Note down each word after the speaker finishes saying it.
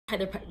Hi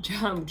there,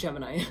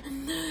 Gemini.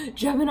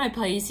 Gemini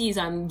Pisces.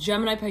 I'm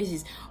Gemini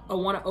Pisces. I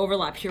want to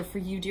overlap here for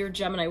you, dear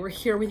Gemini. We're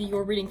here with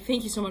your reading.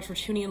 Thank you so much for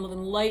tuning in. Love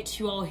and light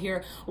to you all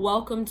here.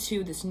 Welcome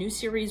to this new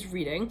series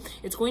reading.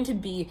 It's going to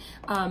be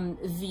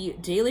the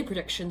daily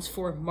predictions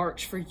for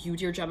March for you,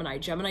 dear Gemini.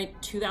 Gemini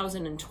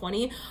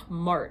 2020,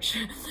 March.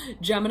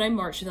 Gemini,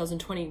 March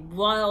 2020.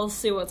 Well,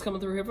 see what's coming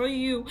through here for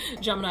you,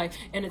 Gemini.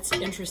 And it's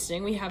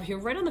interesting. We have here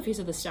right on the face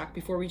of the stack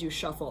before we do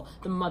shuffle,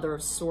 the Mother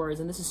of Swords.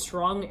 And this is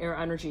strong air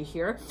energy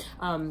here.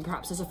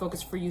 Perhaps as a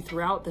focus for you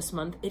throughout this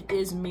month. It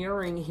is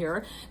mirroring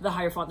here the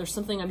Hierophant. There's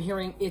something I'm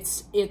hearing.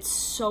 It's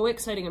so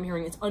exciting. I'm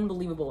hearing it's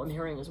unbelievable. I'm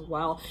hearing as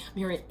well. I'm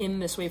hearing it in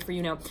this way for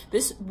you now.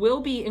 This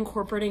will be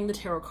incorporating the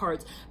tarot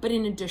cards, but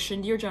in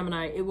addition, dear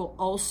Gemini, it will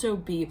also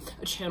be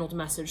a channeled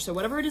message. So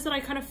whatever it is that I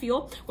kind of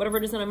feel, whatever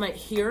it is that I might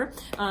hear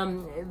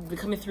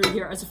coming through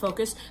here as a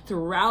focus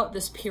throughout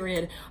this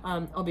period,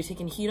 I'll be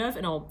taking heed of,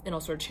 and I'll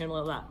sort of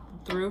channel that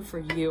through for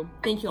you.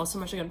 Thank you all so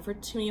much again for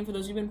tuning in. For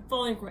those who've been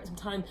following for quite some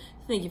time,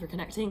 thank you for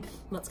connecting.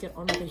 Let's get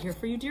on with it here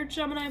for you, dear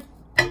Gemini.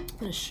 I'm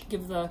gonna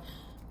give the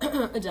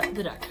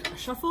deck a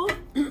shuffle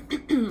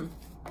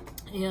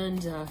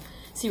and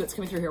see what's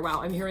coming through here.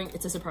 Wow, I'm hearing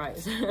it's a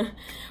surprise.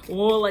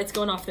 Whoa, lights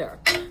going off there.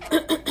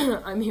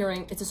 I'm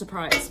hearing it's a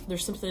surprise.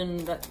 There's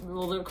something that,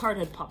 well, the card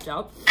had popped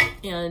out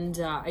and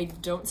I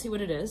don't see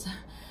what it is.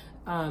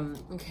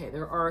 Okay,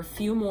 there are a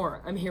few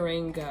more. I'm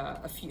hearing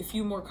a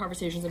few more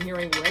conversations. I'm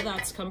hearing where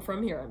that's come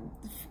from here.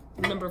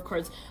 A number of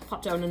cards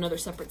popped out in another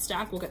separate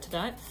stack. We'll get to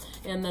that,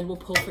 and then we'll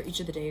pull for each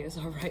of the days.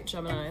 All right,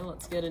 Gemini,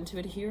 let's get into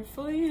it here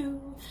for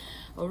you.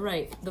 All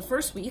right, the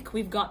first week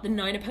we've got the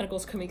Nine of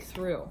Pentacles coming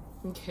through.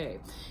 Okay,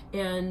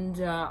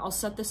 and I'll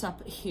set this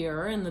up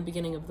here in the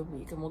beginning of the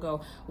week, and we'll go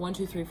 1,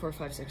 2, 3, 4,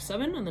 5, 6,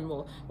 7, and then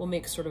we'll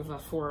make sort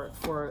of four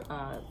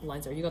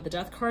lines there. You got the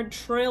Death card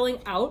trailing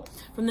out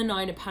from the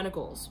Nine of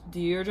Pentacles,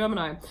 dear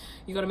Gemini.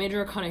 You got a major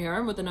arcana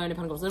here with the Nine of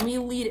Pentacles. Then we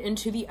lead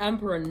into the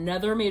Emperor,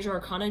 another major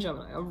arcana,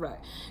 Gemini. All right,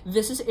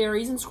 this is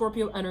Aries and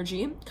Scorpio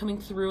energy coming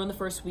through in the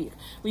first week.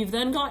 We've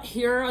then got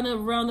here on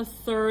around the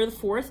 3rd,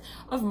 4th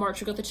of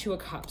March, we got the Two of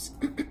Cups.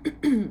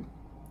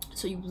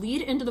 So you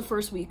lead into the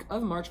first week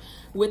of March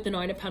with the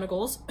Nine of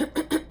Pentacles.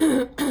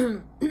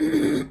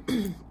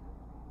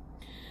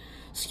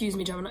 Excuse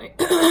me, Gemini.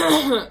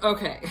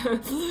 Okay.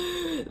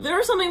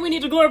 There's something we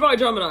need to clarify,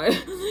 Gemini.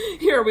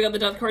 Here, we got the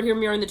Death card here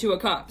mirroring the Two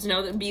of Cups.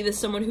 Now, be this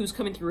someone who's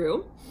coming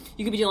through.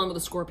 You could be dealing with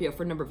a Scorpio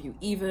for a number of you,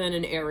 even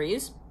an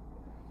Aries.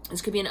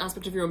 This could be an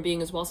aspect of your own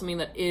being as well, something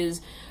that is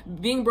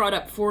being brought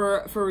up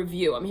for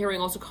review. I'm hearing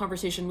also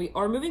conversation. We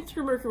are moving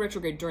through Mercury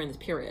retrograde during this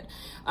period.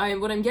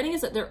 What I'm getting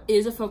is that there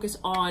is a focus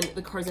on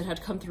the cards that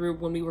had come through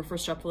when we were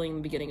first shuffling in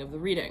the beginning of the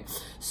reading.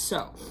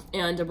 So,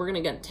 and we're going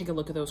to, again, take a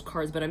look at those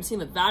cards, but I'm seeing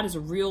that that is a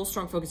real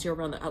strong focus here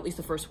around at least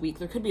the first week.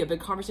 There could be a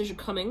big conversation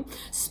coming,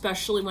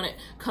 especially when it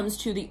comes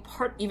to the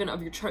part even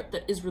of your chart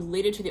that is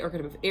related to the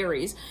archetype of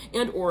Aries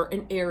and or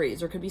an Aries.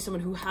 There could be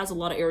someone who has a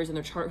lot of Aries in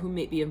their chart who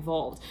may be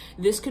involved.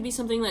 This could be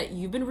something that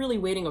you've been really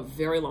waiting a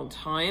very long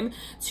time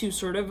to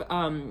sort of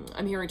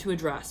I'm hearing to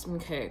address.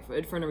 Okay, for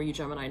a number of you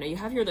Gemini. Now you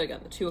have here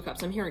again the Two of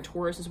Cups. I'm hearing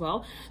Taurus as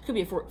well. It could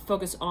be a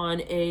focus on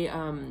a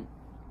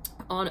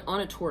on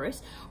a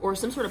Taurus or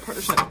some sort of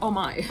partnership. Oh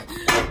my.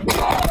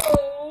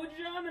 Oh,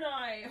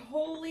 Gemini.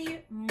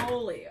 Holy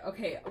moly.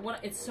 Okay,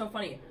 it's so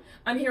funny.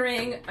 I'm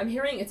hearing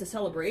it's a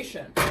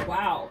celebration.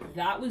 Wow,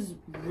 that was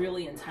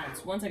really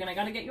intense. One second, I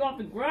gotta get you off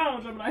the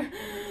ground, Gemini.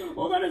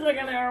 Hold on a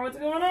second there. What's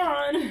going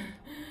on?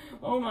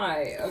 Oh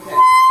my, okay.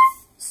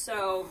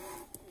 So,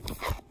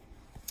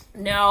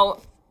 now,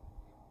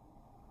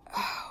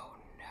 oh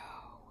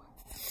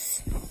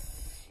no.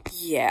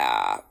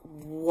 Yeah,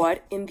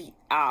 what in the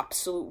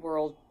absolute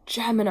world?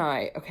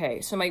 Gemini.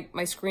 Okay, so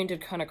my screen did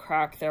kind of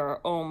crack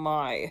there. Oh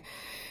my.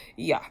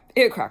 Yeah,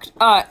 it cracked.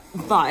 But,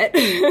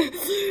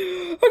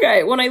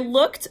 okay, when I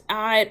looked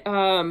at,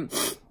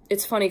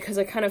 it's funny because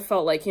I kind of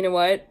felt like, you know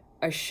what?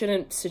 I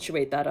shouldn't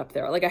situate that up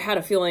there. Like I had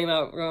a feeling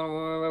that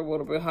what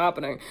would be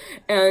happening,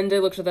 and I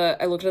looked at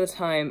the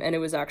time, and it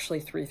was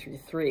actually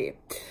 333.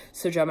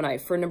 So Gemini,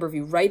 for a number of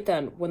you, right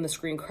then when the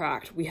screen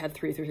cracked, we had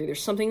 333.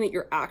 There's something that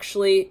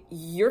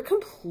you're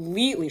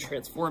completely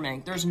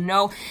transforming. There's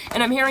no,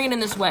 and I'm hearing it in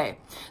this way.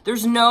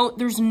 There's no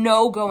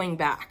going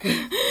back.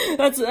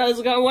 That's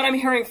what I'm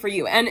hearing for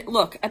you. And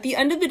look, at the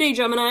end of the day,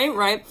 Gemini,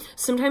 right?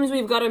 Sometimes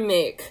we've got to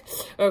make,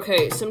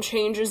 okay, some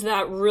changes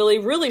that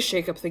really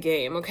shake up the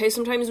game. Okay,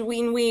 sometimes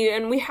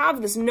we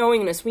have this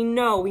knowingness. We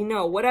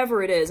know,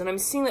 whatever it is. And I'm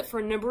seeing that for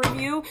a number of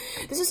you,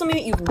 this is something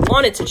that you've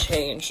wanted to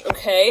change,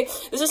 okay?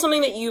 This is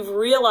something that you've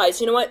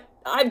realized, you know what?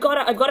 I've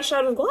got to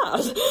shatter the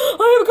glass. I've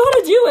got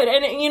to do it.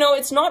 And, you know,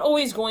 it's not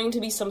always going to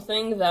be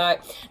something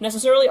that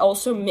necessarily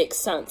also makes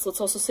sense.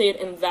 Let's also say it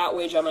in that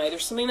way, Gemini.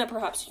 There's something that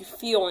perhaps you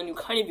feel and you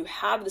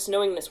have this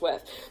knowingness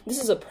with.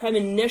 This is a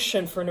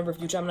premonition for a number of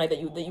you, Gemini, that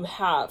you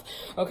have.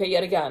 Okay,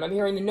 yet again, I'm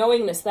hearing the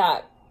knowingness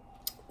that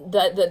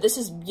that this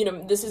is, you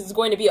know, this is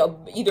going to be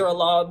either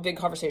a big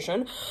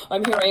conversation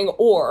I'm hearing,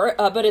 or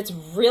but it's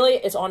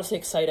honestly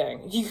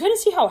exciting. You kind of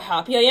see how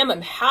happy I am.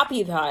 I'm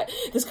happy that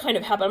this kind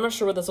of happened. I'm not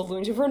sure what that's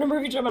alluding to for a number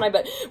of you Gemini,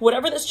 but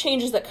whatever this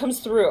changes that comes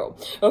through,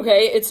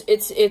 okay,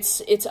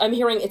 it's I'm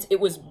hearing it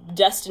was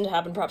destined to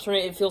happen. Perhaps for me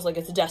it feels like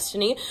it's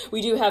destiny.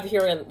 We do have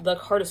here in the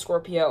card of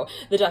Scorpio,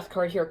 the death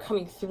card here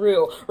coming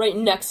through right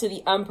next to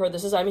the Emperor.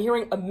 This is, I'm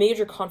hearing a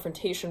major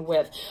confrontation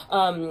with,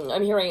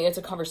 I'm hearing it's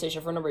a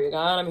conversation for a number of you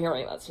guys. I'm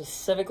hearing that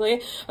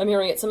specifically. I'm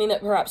hearing it's something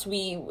that perhaps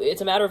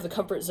it's a matter of the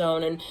comfort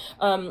zone. And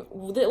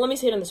let me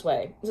say it in this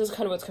way. This is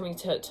kind of what's coming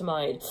to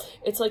mind.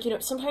 It's like, you know,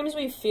 sometimes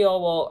we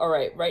feel, well, all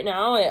right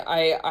now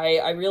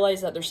I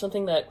realize that there's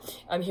something that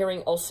I'm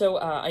hearing also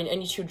I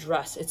need to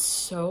address. It's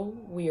so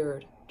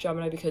weird,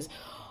 Gemini, because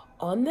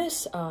on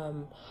this,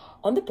 on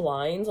the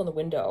blinds on the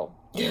window,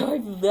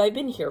 I've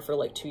been here for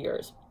like 2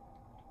 years.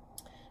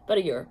 About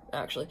a year,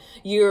 actually.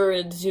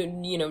 Year,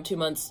 2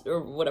 months,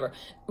 or whatever.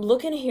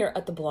 Looking here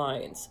at the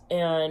blinds,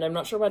 and I'm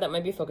not sure why that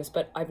might be focused,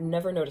 but I've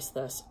never noticed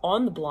this.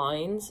 On the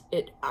blinds,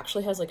 it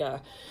actually has like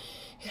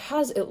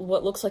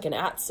what looks like an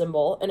 @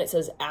 symbol, and it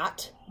says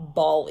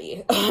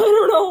 @Bali. I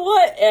don't know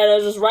what, and I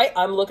was just right.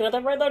 I'm looking at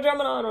that right there,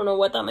 Gemini. I don't know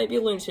what that might be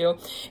alluding to.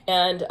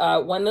 And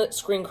when the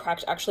screen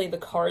cracked, actually the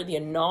card, the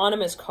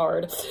anonymous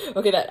card,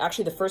 okay, that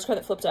actually the first card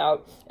that flipped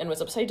out and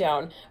was upside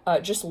down,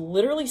 just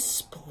literally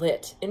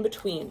split in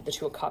between the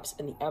Two of Cups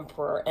and the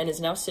Emperor, and is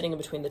now sitting in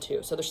between the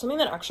two. So there's something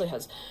that actually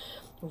has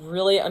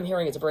really, I'm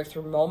hearing it's a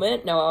breakthrough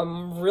moment. Now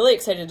I'm really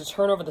excited to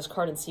turn over this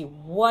card and see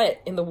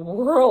what in the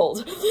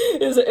world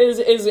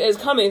is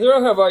coming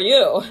through. How are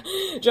you,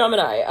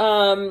 Gemini?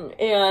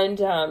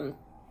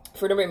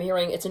 For number, I'm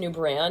hearing it's a new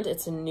brand.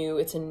 It's a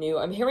new,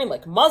 I'm hearing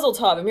like Mazel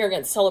Tov. I'm hearing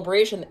again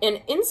celebration.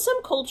 And in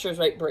some cultures,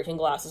 right, breaking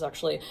glass is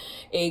actually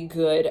a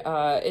good,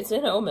 it's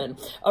an omen.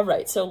 All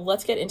right, so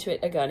let's get into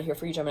it again here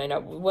for you, Gemini. Now,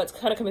 what's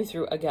kind of coming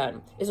through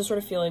again is a sort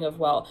of feeling of,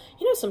 well,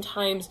 you know,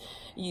 sometimes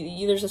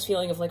there's this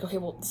feeling of like, okay,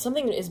 well,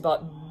 something is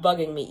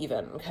bugging me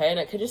even, okay? And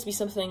it could just be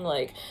something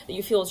like that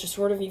you feel is just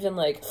sort of even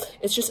like,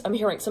 it's just, I'm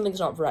hearing something's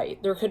not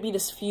right. There could be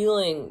this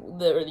feeling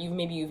that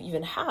maybe you've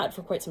even had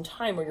for quite some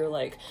time where you're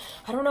like,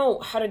 I don't know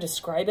how to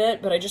describe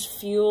it, but I just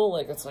feel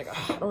like it's like,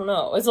 I don't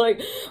know. It's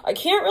like, I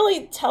can't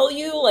really tell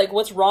you like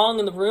what's wrong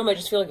in the room. I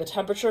just feel like the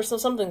temperature, so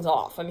something's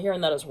off. I'm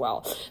hearing that as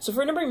well. So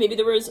for a number, maybe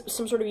there was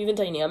some sort of even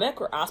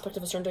dynamic or aspect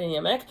of a certain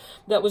dynamic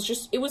that was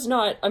just, it was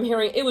not, I'm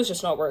hearing it was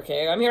just not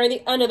working. I'm hearing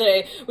at the end of the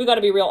day, we got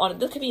to be real on it.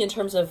 This could be in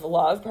terms of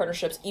love,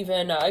 partnerships,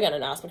 even, again,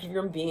 an aspect of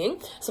your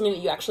being, something that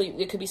you actually,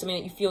 it could be something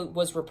that you feel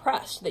was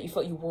repressed, that you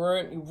felt you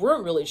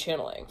weren't really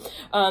channeling.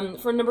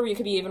 For a number of you, it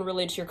could be even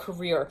related to your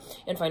career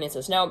and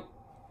finances. Now,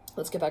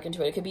 let's get back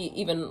into it. It could be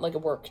even like a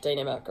work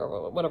dynamic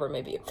or whatever it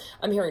may be.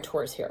 I'm hearing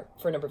Taurus here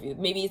for a number of you.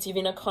 Maybe it's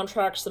even a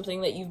contract,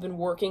 something that you've been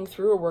working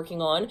through or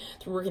working on,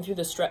 working through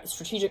the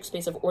strategic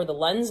space of, or the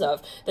lens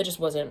of, that just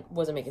wasn't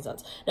making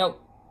sense. Now,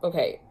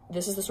 okay,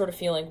 this is the sort of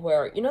feeling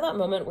where, you know that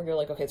moment where you're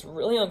like, okay, it's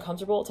really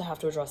uncomfortable to have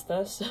to address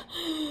this,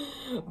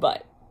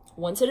 but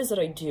once it is that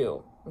I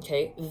do,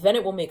 okay, then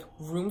it will make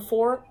room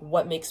for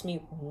what makes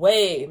me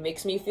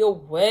feel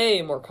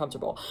way more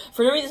comfortable.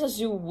 For no reason, this has to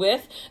do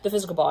with the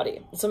physical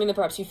body. It's something that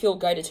perhaps you feel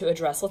guided to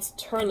address. Let's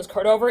turn this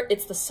card over.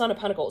 It's the Son of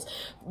Pentacles.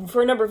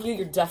 For a number of you,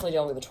 you're definitely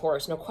dealing with a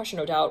Taurus, no question,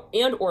 no doubt,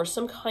 and or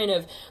some kind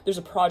of, there's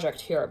a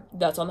project here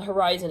that's on the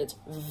horizon. It's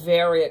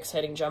very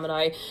exciting,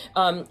 Gemini.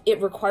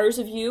 It requires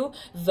of you,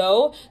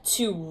 though,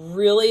 to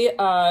really,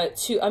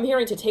 I'm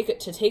hearing to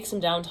take some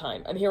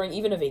downtime. I'm hearing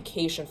even a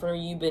vacation. For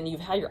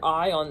you've had your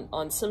eye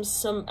on some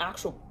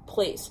actual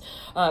place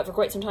for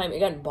quite some time.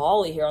 Again,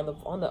 Bali here on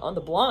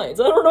the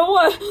blinds. I don't know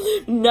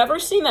what. Never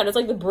seen that. It's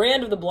like the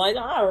brand of the blinds.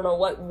 I don't know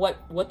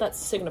what that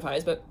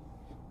signifies, but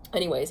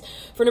anyways,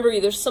 for a number of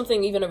you, there's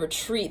something, even a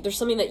retreat, there's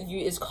something that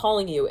is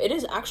calling you. It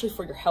is actually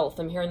for your health.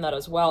 I'm hearing that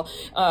as well.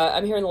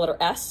 I'm hearing the letter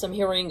S. I'm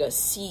hearing a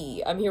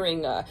C. I'm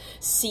hearing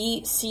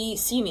see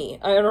me.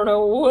 I don't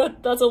know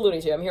what that's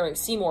alluding to. I'm hearing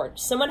see more.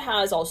 Someone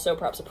has also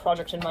perhaps a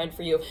project in mind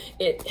for you.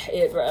 It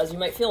as you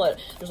might feel it,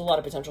 there's a lot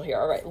of potential here.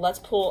 All right, let's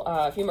pull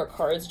a few more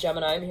cards.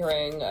 Gemini, I'm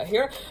hearing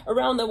here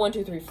around the 1,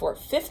 2, 3, 4,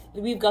 5th,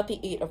 we've got the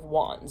 8 of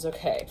Wands.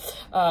 Okay,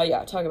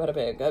 yeah, talk about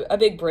a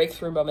big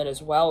breakthrough moment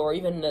as well, or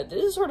even this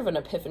is sort of an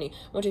epiphany.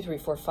 1, 2, 3,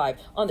 4, 5.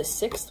 On the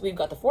 6th, we've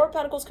got the 4 of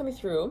Pentacles coming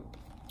through.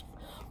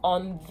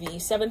 On the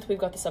 7th, we've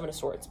got the 7 of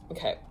Swords.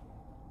 Okay.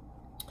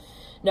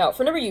 Now,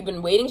 for a number of you, you've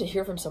been waiting to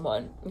hear from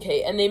someone,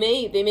 okay, and they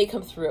may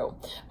come through.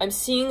 I'm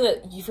seeing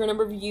that for a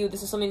number of you,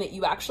 this is something that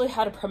you actually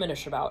had a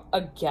premonition about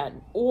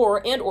again,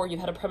 or you've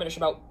had a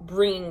premonition about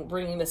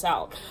bringing this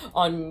out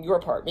on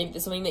your part. Maybe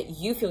it's something that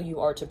you feel you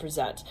are to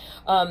present.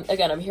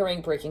 Again, I'm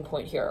hearing breaking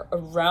point here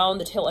around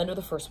the tail end of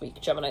the first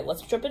week, Gemini.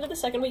 Let's jump into the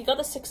second week. You got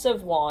the 6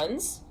 of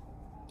Wands.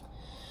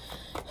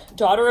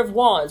 Daughter of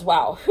Wands.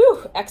 Wow.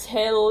 Whew.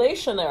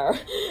 Exhalation there.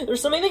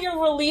 There's something that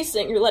you're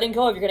releasing, you're letting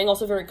go of, you're getting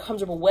also very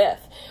comfortable with.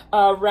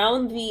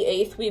 Around the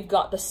 8th, we've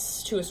got the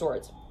 2 of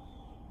Swords.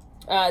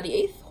 The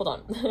 8th, hold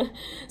on.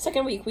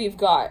 Second week, we've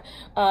got,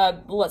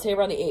 let's say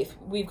around the 8th,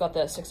 we've got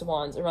the 6 of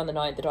Wands. Around the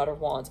 9th, the Daughter of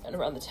Wands. And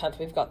around the 10th,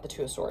 we've got the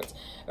 2 of Swords.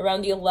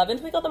 Around the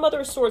 11th, we got the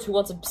Mother of Swords, who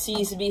wants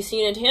to be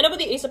seen in tandem with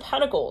the Ace of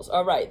Pentacles.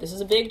 All right, this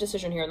is a big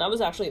decision here, and that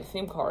was actually the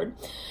theme card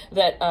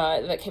that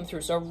that came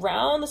through. So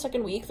around the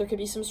second week, there could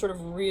be some sort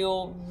of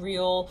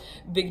real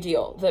big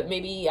deal that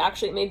maybe,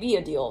 actually, it may be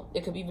a deal.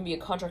 It could even be a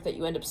contract that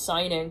you end up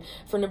signing.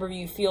 For a number of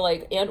you, you feel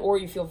like, and or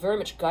you feel very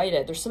much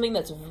guided. There's something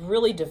that's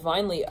really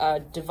divinely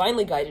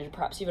guided,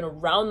 perhaps even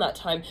around that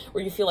time,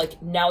 where you feel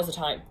like now's the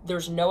time.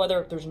 There's no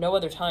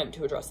other time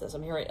to address this.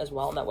 I'm hearing it as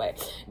well in that way.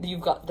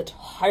 You've got the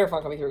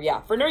Hierophant coming through.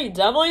 Yeah, for now, you're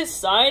definitely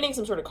signing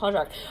some sort of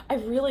contract. I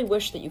really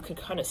wish that you could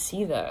kind of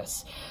see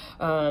this.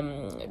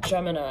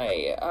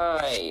 Gemini.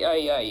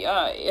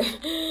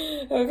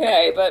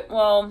 Okay, but,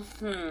 well,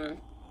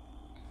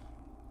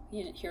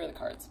 here are the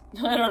cards.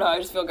 I don't know, I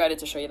just feel guided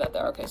to show you that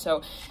there. Okay,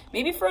 so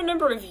maybe for a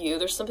number of you,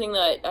 there's something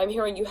that I'm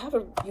hearing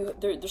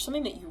there's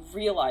something that you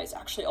realize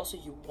actually also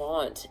you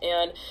want.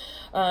 And,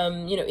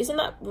 you know, isn't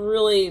that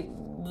really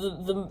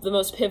the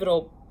most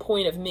pivotal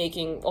point of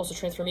making also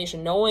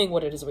transformation, knowing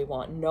what it is that we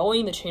want,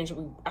 knowing the change that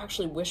we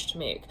actually wish to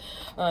make.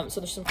 So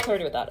there's some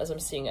clarity with that as I'm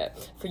seeing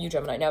it for you,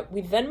 Gemini. Now, we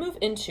then move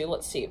into,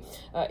 let's see,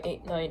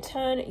 8, 9,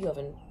 10,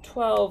 11,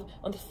 12.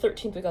 On the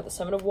 13th, we got the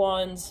 7 of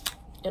Wands.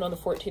 And on the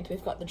 14th,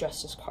 we've got the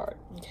Justice card.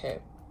 Okay.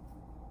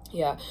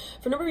 Yeah.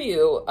 For a number of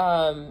you,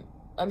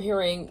 I'm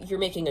hearing you're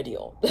making a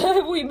deal.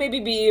 We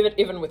maybe be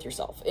even with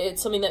yourself.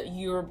 It's something that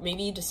you're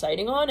maybe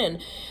deciding on. And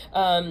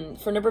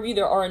for a number of you,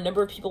 there are a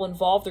number of people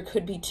involved. There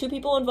could be 2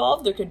 people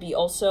involved. There could be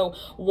also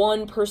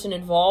 1 person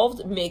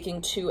involved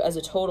making 2 as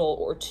a total,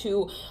 or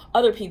 2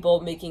 other people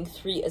making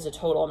 3 as a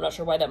total. I'm not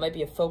sure why that might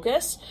be a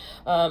focus.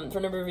 For a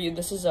number of you,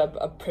 this is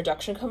a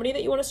production company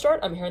that you want to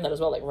start. I'm hearing that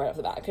as well, like right off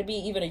the bat. It could be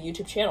even a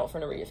YouTube channel. For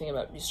a number of you, thinking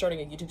about starting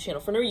a YouTube channel.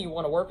 For a number of you,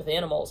 want to work with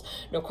animals.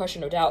 No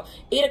question, no doubt.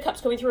 8 of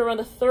Cups coming through around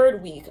the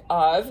 3rd week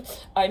of,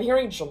 I'm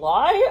hearing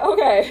July?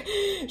 Okay.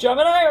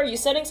 Gemini, are you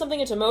setting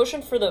something into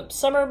motion for the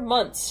summer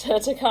months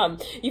to come?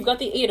 You've got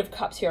the 8 of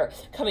Cups here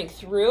coming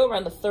through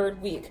around the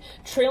 3rd week,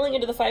 trailing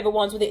into the 5 of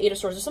Wands with the 8 of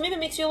Swords. There's something that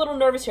makes you a little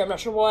nervous here. I'm not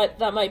sure what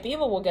that might be,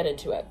 but we'll get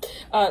into it.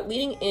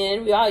 Leading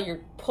in, you're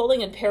pulling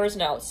in pairs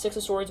now. 6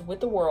 of Swords with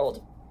the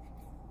World.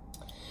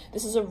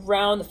 This is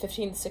around the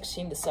 15th,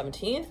 16th, the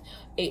 17th.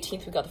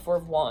 18th, we've got the 4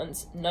 of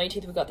Wands.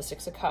 19th, we've got the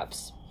 6 of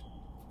Cups.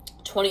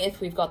 20th,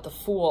 we've got the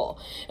Fool.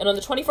 And on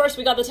the 21st,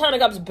 we got the 10 of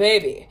Cups,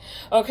 baby.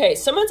 Okay,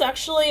 someone's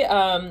actually,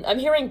 I'm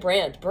hearing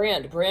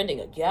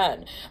branding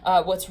again.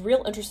 What's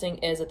real interesting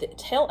is at the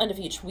tail end of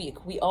each week,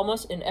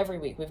 in every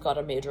week, we've got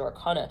a major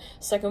arcana.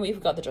 Second week,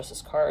 we've got the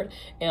Justice card.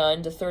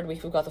 And the 3rd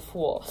week, we've got the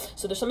Fool.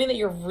 So there's something that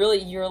you're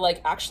like,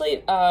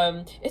 actually,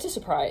 it's a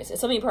surprise. It's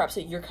something perhaps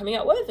that you're coming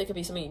out with. It could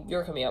be something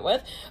you're coming out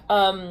with.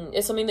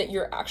 It's something that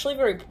you're actually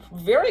very,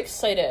 very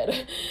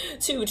excited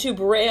to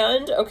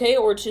brand, okay,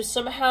 or to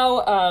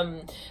somehow,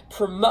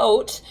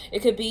 promote.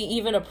 It could be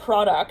even a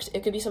product.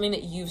 It could be something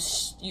that you've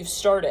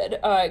started.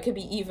 It could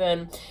be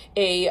even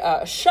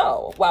a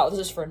show. Wow, this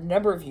is for a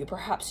number of you.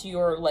 Perhaps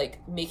you're like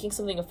making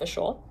something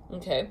official.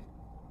 Okay,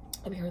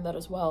 I'm hearing that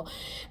as well.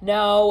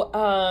 Now,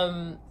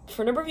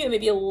 for a number of you,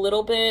 maybe you're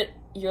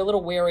a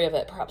little wary of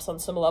it, perhaps on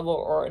some level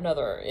or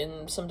another,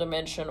 in some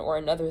dimension or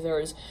another. There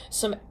is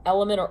some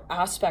element or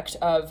aspect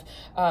of,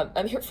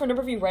 I'm here for a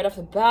number of you right off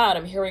the bat,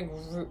 I'm hearing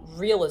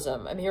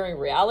realism. I'm hearing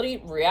reality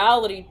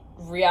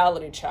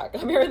check.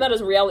 I'm hearing that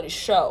as a reality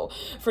show.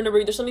 For a number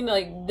of you, there's something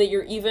that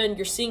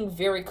you're seeing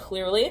very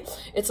clearly.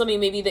 It's something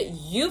maybe that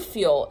you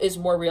feel is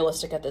more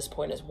realistic at this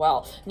point as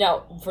well.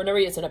 Now, for a number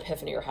of you, it's an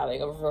epiphany you're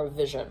having of a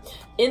vision.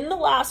 In the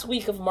last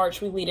week of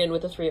March, we lead in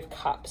with the 3 of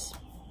Cups.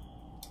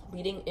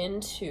 Leading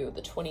into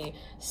the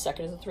 22nd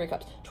is the 3 of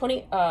Cups.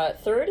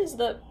 23rd is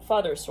the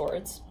Father of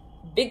Swords.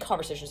 Big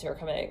conversations here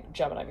coming,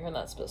 Gemini. I'm hearing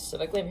that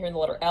specifically. I'm hearing the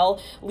letter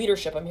L.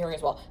 Leadership, I'm hearing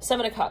as well.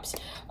 7 of Cups.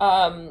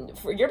 I'm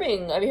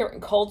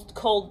hearing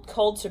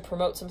called to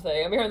promote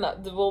something. I'm hearing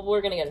that. Well, we're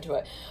going to get into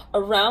it.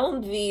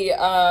 Around the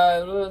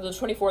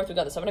 24th, we've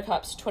got the 7 of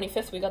Cups.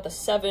 25th, we got the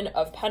 7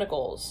 of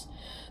Pentacles.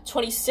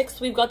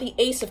 26th, we've got the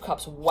Ace of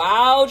Cups.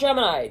 Wow,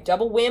 Gemini.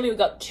 Double whammy. We've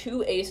got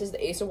 2 aces.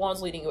 The Ace of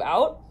Wands leading you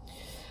out.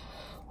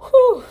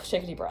 Whew,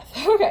 take a deep breath.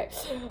 Okay.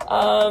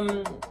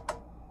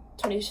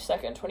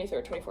 22nd,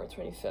 23rd, 24th,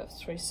 25th,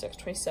 26th,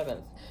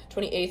 27th,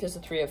 28th is the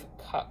 3 of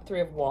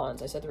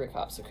Wands. I said 3 of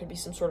Cups. There could be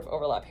some sort of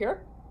overlap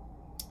here.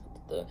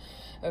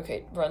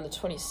 Okay, we're on the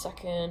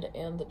 22nd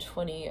and the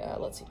 22nd,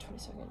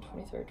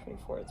 23rd,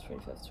 24th,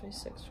 25th,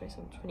 26th,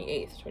 27th,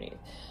 28th,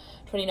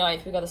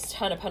 29th. We got this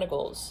 10 of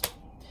Pentacles.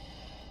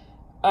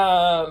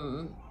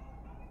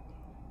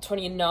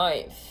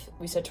 29th,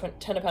 we said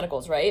 10 of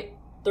Pentacles, right?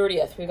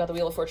 30th, we've got the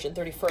Wheel of Fortune.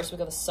 31st, we've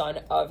got the Sun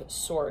of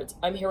Swords.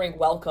 I'm hearing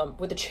welcome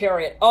with the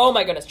Chariot. Oh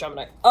my goodness,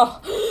 Gemini.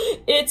 Oh,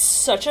 it's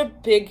such a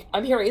big,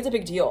 I'm hearing it's a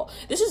big deal.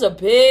 This is a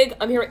big,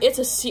 I'm hearing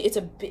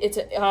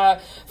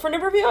for a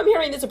number of you, I'm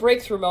hearing it's a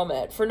breakthrough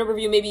moment. For a number of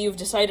you, maybe you've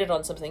decided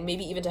on something,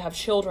 maybe even to have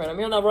children. I'm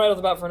hearing that right off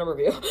the bat for a number of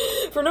you.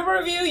 For a number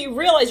of you, you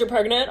realize you're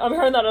pregnant. I'm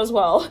hearing that as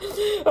well.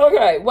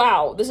 Okay,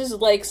 wow. This is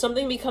like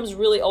something becomes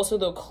really also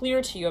though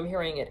clear to you. I'm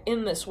hearing it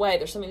in this way.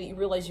 There's something that you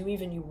realize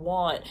you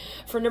want.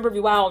 For a number of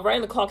you, wow, right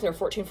on the clock there,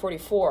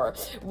 1444,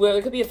 where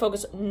there could be a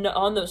focus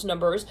on those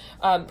numbers,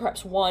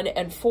 perhaps 1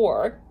 and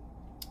 4.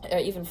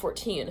 Even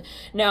 14.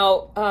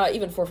 Now,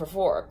 even 4 for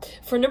 4.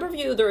 For a number of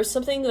you, there is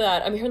something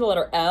that I'm hearing the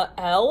letter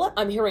L.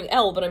 I'm hearing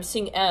L, but I'm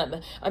seeing M.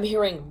 I'm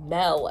hearing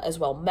Mel as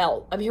well.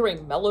 Mel. I'm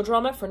hearing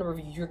melodrama. For a number of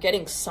you, you're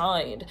getting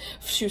signed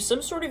to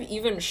some sort of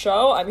even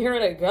show. I'm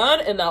hearing a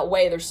gun in that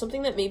way. There's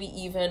something that maybe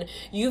even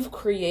you've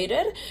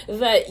created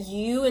that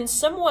you in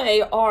some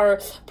way are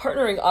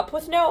partnering up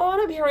with now on.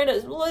 I'm hearing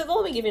it.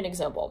 Let me give you an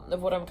example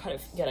of what I'm kind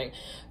of getting.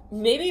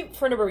 Maybe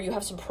for a number you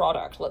have some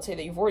product, let's say,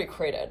 that you've already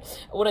created.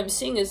 What I'm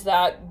seeing is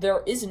that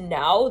there is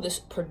now this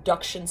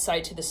production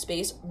side to the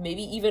space,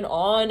 maybe even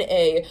on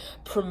a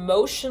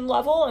promotion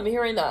level. I'm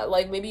hearing that,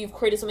 like maybe you've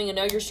created something and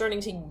now you're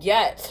starting to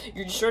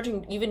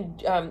even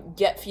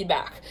get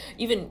feedback,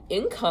 even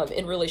income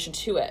in relation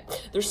to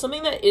it. There's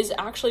something that is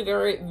actually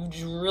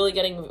really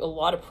getting a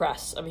lot of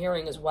press, I'm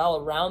hearing as well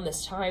around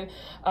this time.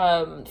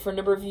 For a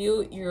number of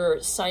you,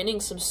 you're signing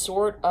some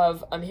sort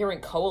of, I'm hearing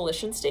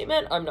coalition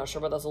statement. I'm not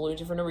sure what that's alluding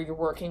to. For a number you're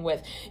working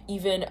with,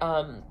 even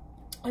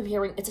I'm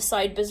hearing it's a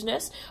side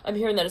business. I'm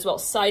hearing that as well.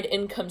 Side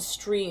income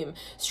stream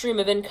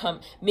of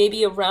income.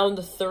 Maybe around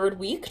the 3rd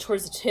week,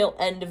 towards the tail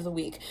end of the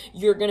week,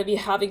 you're going to be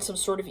having some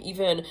sort of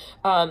even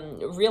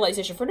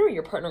realization. For now,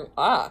 you're partnering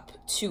up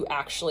to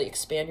actually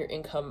expand your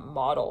income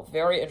model.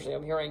 Very interesting.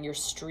 I'm hearing your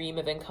stream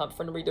of income.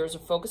 For number, there's a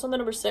focus on the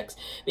number 6.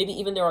 Maybe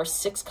even there are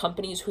 6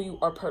 companies who you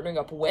are partnering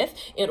up with,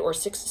 and or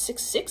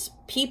six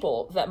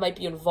people that might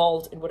be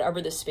involved in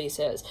whatever this space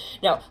is.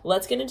 Now,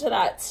 let's get into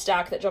that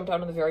stack that jumped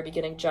out in the very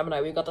beginning, Gemini.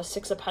 We've got the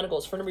 6 of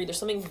Pentacles. For number, there's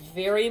something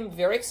very,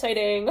 very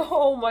exciting.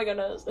 Oh my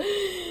goodness.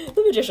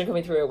 The Magician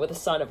coming through with the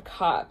Son of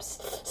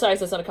Cups. Sorry,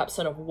 the Son of Cups,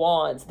 Son of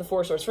Wands, the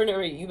 4 Swords. For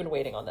number, you've been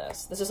waiting on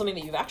this. This is something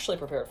that you've actually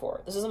prepared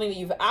for. This is something that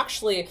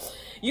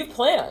you've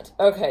planned.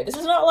 Okay, this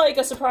is not like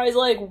a surprise,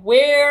 like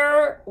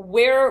where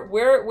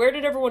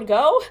did everyone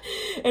go?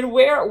 And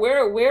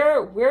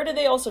where did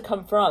they also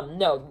come from?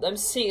 No, I'm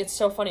seeing, it's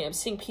so funny. I'm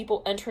seeing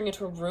people entering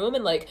into a room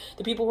and like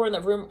the people who are in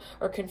that room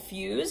are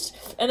confused,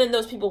 and then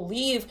those people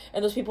leave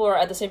and those people are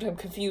at the same time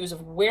confused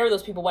of where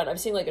those people went. I'm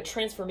seeing like a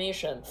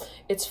transformation.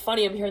 It's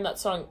funny, I'm hearing that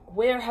song,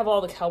 Where Have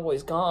All the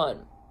Cowboys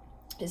Gone?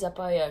 Is that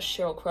by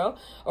Sheryl Crow?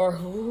 Or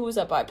who is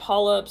that by?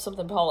 Paula.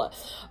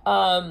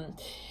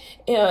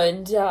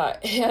 And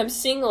I'm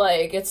seeing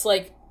like, it's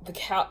like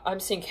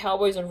I'm seeing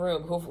cowboys in a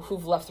room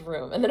who've left the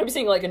room, and then I'm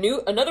seeing like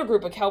another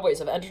group of cowboys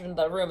have entered into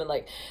that room, and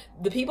like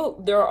the people,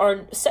 there are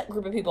a set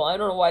group of people. I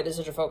don't know why there's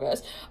such a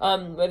focus,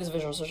 why there's a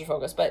visual such a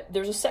focus, but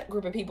there's a set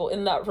group of people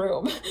in that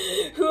room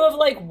who have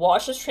like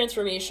watched this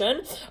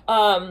transformation.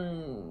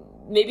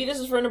 Maybe this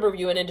is for a number of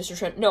you in industry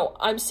trend. No,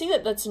 I'm seeing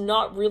that that's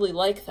not really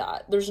like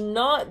that. There's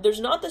not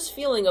this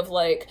feeling of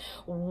like,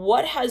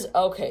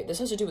 okay, this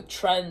has to do with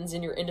trends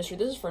in your industry.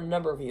 This is for a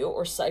number of you,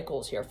 or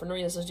cycles here. For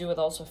me, this has to do with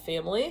also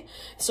family.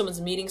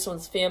 Someone's meeting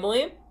someone's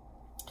family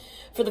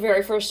for the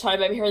very first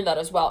time. I'm hearing that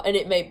as well. And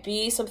it may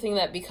be something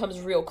that becomes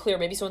real clear.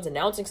 Maybe someone's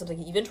announcing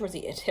something even towards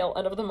the tail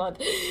end of the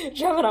month.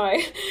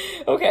 Gemini.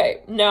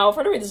 Okay, now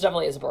for me, this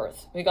definitely is a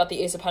birth. We got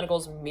the Ace of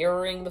Pentacles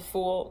mirroring the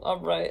Fool. All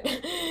right.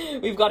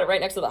 We've got it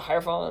right next to the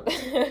Hierophant.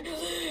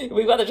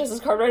 We've got the Justice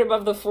card right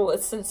above the Fool.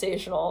 It's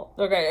sensational.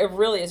 Okay, it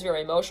really is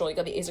very emotional. You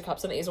got the Ace of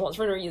Cups and the Ace of Wands.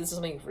 For me, this is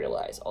something you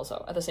realize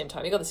also at the same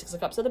time. You got the 6 of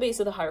Cups at the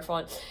base of the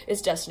Hierophant.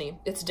 It's destiny.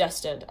 It's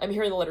destined. I'm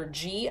hearing the letter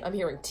G. I'm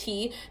hearing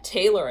T.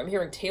 Taylor. I'm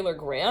hearing Taylor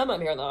Graham.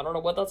 I'm hearing that. I don't know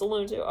what that's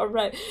alluding to. All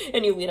right.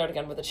 And you lead out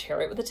again with the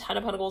Chariot, with the 10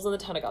 of Pentacles and the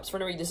 10 of Cups. For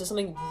no reason, this is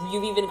something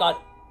you've even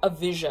got a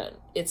vision.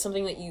 It's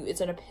something that it's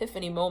an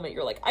epiphany moment.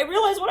 You're like, I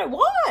realize what I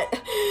want.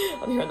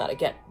 I'm hearing that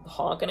again.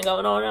 Honking and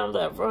going on around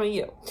there for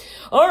you.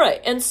 All right.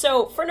 And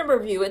so for a number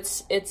of you,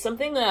 it's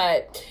something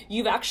that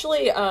you've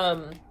actually,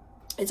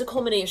 it's a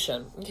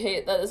culmination.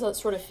 Okay, that is that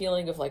sort of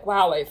feeling of like,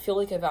 wow, I feel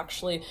like I've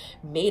actually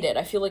made it.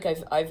 I feel like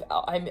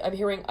I'm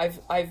hearing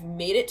I've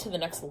made it to the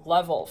next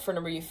level. For a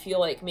number, you feel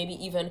like maybe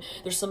even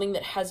there's something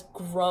that has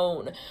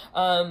grown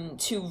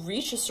to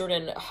reach a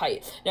certain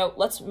height. Now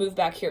let's move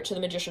back here to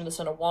the Magician, the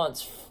Son of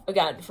Wands.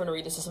 Again, for a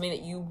number, this is something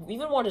that you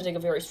even want to take a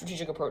very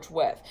strategic approach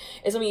with.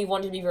 It's something you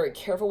want to be very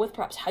careful with,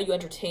 perhaps how you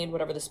entertain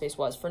whatever the space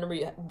was. For a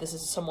number, this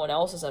is someone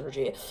else's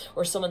energy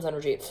or someone's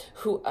energy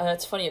who,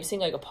 it's funny, I'm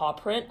seeing like a paw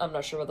print. I'm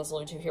not sure what that's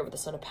alluding to here with the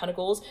Son of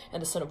Pentacles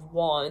and the Son of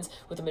Wands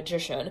with the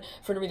Magician.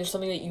 For me, there's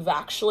something that you've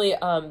actually,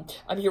 I'm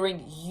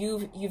hearing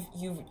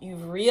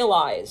you've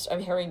realized, I'm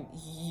hearing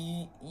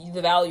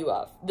the value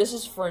of. This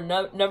is for a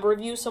number of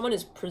you. Someone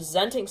is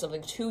presenting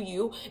something to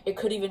you. It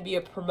could even be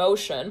a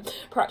promotion.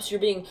 Perhaps you're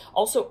being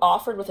also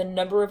offered with a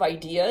number of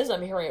ideas.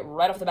 I'm hearing it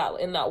right off the bat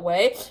in that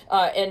way.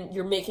 And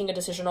you're making a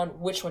decision on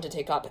which one to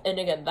take up. And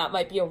again, that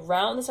might be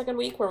around the second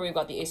week where we've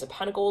got the Ace of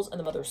Pentacles and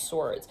the Mother of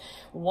Swords.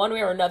 One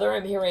way or another,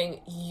 I'm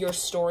hearing your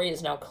story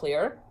is now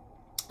clear.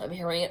 I'm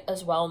hearing it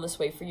as well in this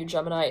way for you,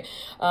 Gemini.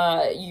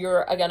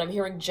 I'm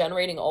hearing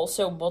generating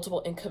also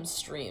multiple income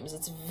streams.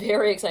 It's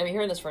very exciting. I'm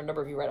hearing this for a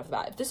number of you right off the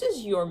bat. If this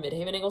is your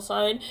midheaven angle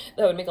sign,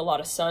 that would make a lot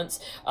of sense.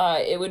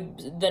 It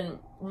would then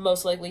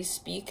most likely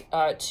speak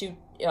to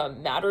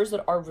matters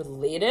that are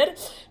related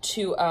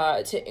to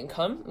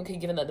income, okay,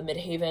 given that the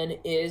midheaven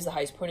is the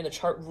highest point in the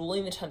chart,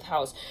 ruling the 10th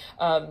house,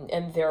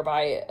 and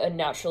thereby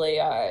naturally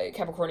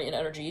Capricornian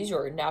energies,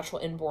 your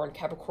natural inborn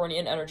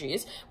Capricornian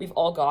energies. We've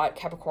all got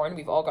Capricorn,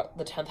 we've all got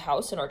the 10th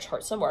house in our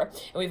chart somewhere,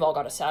 and we've all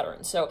got a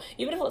Saturn. So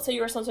even if, let's say,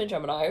 you're a sun sign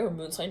Gemini or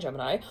moon sign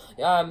Gemini,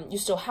 you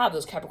still have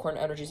those Capricorn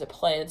energies at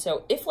play. And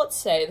so if, let's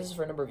say, this is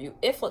for a number of you,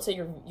 if, let's say,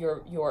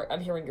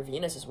 I'm hearing your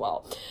Venus as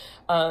well.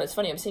 It's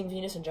funny, I'm seeing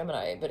Venus and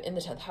Gemini, but in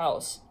the 10th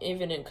house,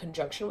 even in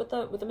conjunction with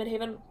the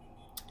midheaven.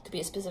 Could be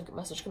a specific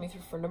message coming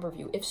through for a number of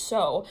you. If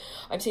so,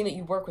 I'm seeing that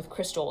you work with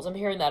crystals. I'm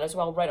hearing that as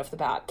well right off the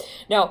bat.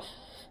 Now,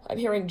 I'm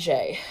hearing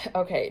J.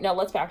 Okay, now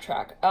let's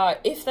backtrack.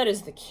 If that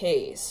is the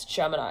case,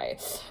 Gemini,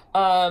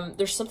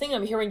 there's something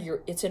I'm hearing.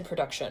 It's in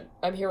production.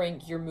 I'm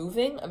hearing you're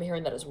moving. I'm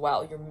hearing that as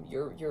well.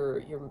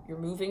 You're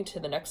moving to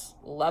the next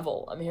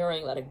level. I'm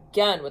hearing that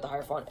again with the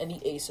Hierophant and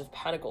the Ace of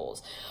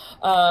Pentacles.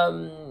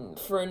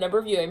 For a number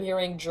of you, I'm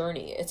hearing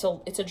journey. It's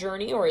a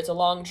journey, or it's a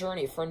long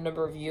journey. For a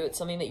number of you, it's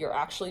something that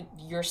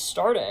you're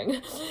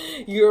starting.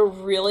 You're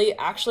really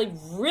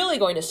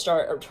going to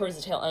start towards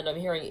the tail end. I'm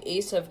hearing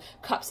Ace of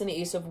Cups and the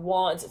Ace of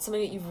Wands. It's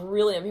something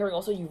that I'm hearing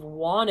also you've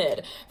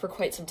wanted for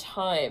quite some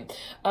time.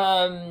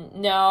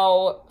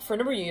 Now, for a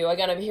number of you,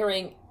 again, I'm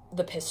hearing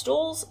the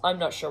pistols. I'm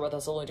not sure what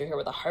that's alluding to here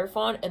with the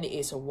Hierophant and the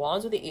Ace of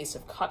Wands with the Ace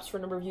of Cups. For a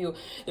number of you,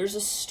 there's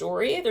a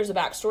story, there's a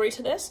backstory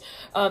to this.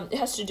 It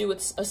has to do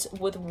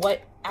with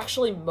what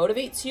actually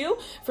motivates you.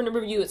 For a number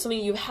of you, it's something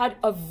you've had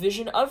a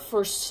vision of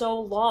for so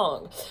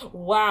long.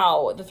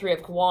 Wow, the Three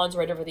of Wands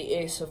right over the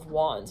Ace of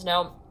Wands.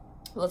 Now,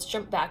 let's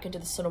jump back into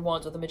the Son of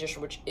Wands with the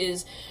Magician, which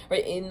is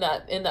right in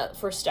that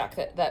first stack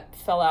that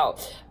fell out.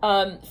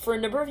 For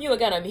a number of you,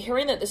 again, I'm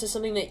hearing that this is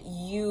something that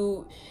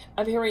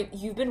I'm hearing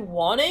you've been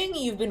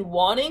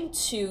wanting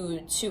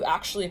to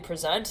actually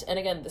present. And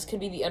again, this could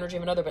be the energy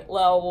of another, but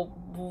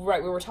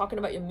right, we were talking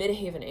about your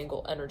midheaven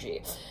angle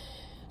energy.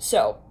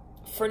 So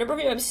for a number of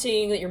you, I'm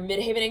seeing that your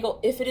midheaven angle,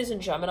 if it is in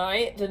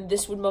Gemini, then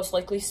this would most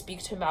likely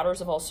speak to matters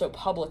of also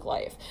public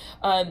life.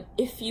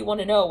 If you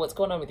want to know what's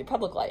going on with your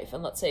public life,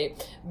 and let's say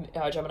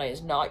Gemini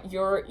is not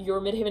your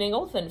midheaven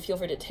angle, then feel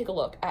free to take a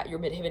look at your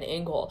midheaven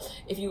angle.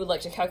 If you would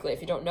like to calculate,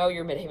 if you don't know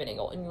your midheaven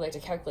angle and you'd like to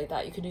calculate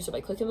that, you can do so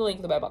by clicking the link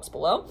in the bio box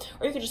below,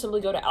 or you can just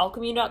simply go to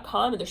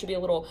alchemy.com, and there should be a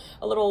little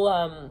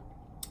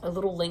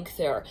link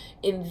there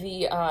in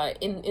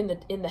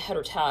the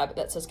header tab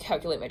that says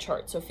calculate my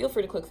chart. So feel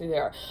free to click through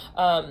there,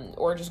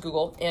 or just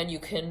Google, and you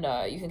can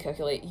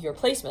calculate your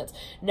placements.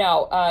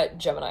 Now,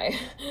 Gemini,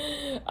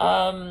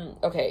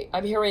 okay,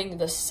 I'm hearing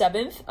the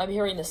 7th, I'm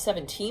hearing the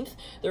 17th.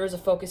 There is a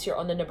focus here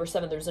on the number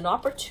 7. There's an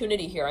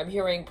opportunity here. I'm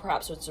hearing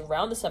perhaps it's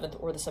around the 7th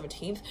or the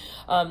 17th,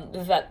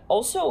 that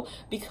also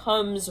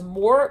becomes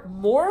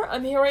more,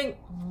 I'm hearing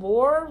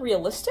more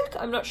realistic.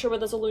 I'm not sure what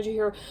that's alluding to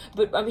here,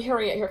 but I'm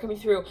hearing it here coming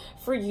through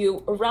for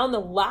you around the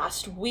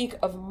last week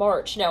of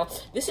March. Now,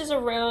 this is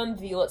around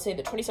the, let's say,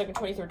 the 22nd,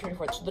 23rd,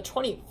 24th, so the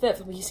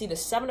 25th, we see the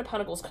 7 of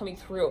Pentacles coming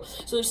through.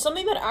 So there's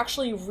something that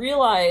actually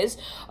realize,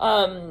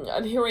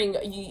 I'm hearing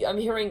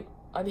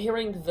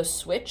the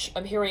switch,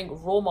 I'm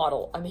hearing role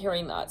model, I'm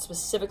hearing that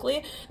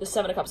specifically, the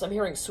 7 of Cups, I'm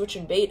hearing switch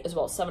and bait as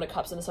well, 7 of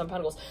Cups and the 7 of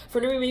Pentacles. For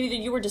maybe that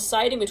you were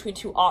deciding between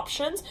two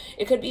options,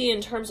 it could be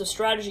in terms of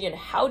strategy and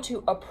how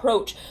to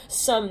approach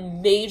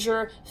some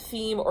major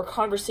theme or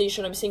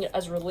conversation. I'm seeing it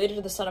as related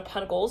to the Son of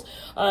Pentacles.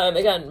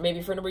 Again,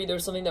 maybe for a number of you, there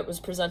was something that was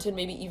presented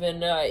maybe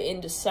even in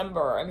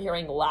December. I'm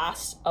hearing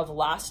last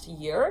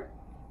year.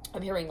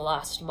 I'm hearing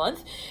last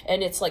month,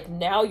 and it's like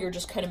now you're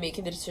just kind of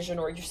making the decision,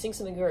 or you're seeing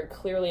something very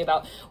clearly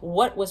about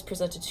what was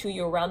presented to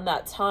you around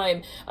that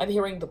time. I'm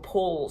hearing the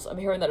poles. I'm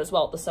hearing that as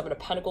well, the 7 of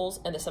Pentacles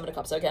and the 7 of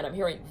Cups. So again, I'm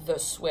hearing the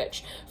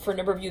switch. For a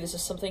number of you, this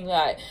is something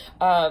that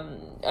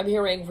I'm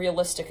hearing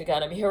realistic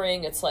again. I'm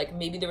hearing it's like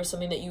maybe there was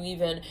something that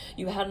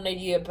you had an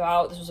idea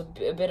about. This was a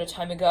bit of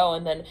time ago,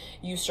 and then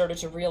you started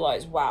to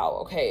realize, wow,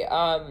 okay,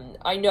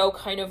 I know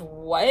kind of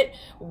what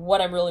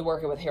I'm really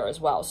working with here as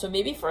well. So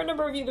maybe for a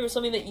number of you, there was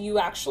something that you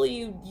actually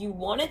actually you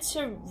wanted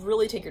to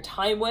really take your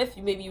time with.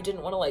 Maybe you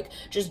didn't want to like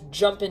just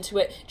jump into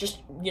it, just,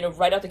 you know,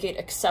 right out the gate,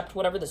 accept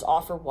whatever this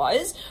offer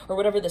was, or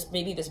whatever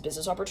maybe this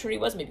business opportunity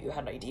was. Maybe you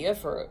had an idea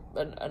for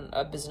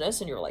a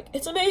business and you're like,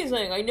 it's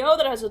amazing, I know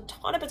that it has a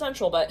ton of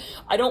potential, but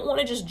I don't want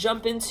to just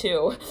jump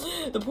into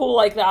the pool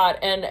like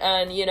that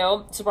and you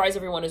know, surprise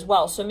everyone as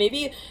well. So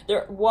maybe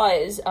there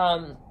was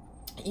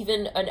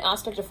even an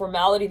aspect of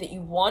formality that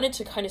you wanted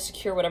to kind of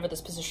secure whatever this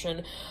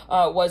position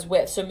was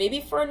with. So maybe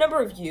for a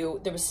number of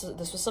you, this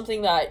was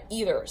something that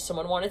either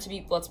someone wanted to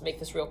be, let's make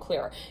this real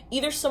clear,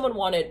 either someone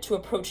wanted to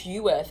approach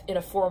you with in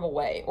a formal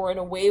way, or in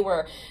a way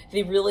where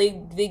they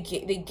really, they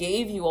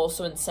gave you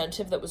also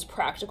incentive that was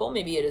practical.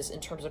 Maybe it is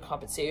in terms of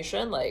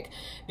compensation, like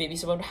maybe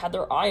someone had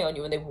their eye on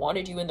you and they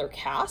wanted you in their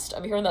cast.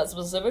 I'm hearing that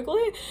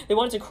specifically. They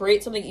wanted to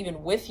create something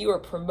even with you or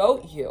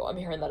promote you. I'm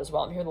hearing that as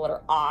well. I'm hearing the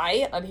letter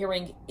I. I'm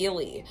hearing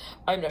illy.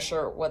 I'm not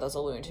sure what that's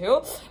alluding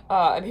to.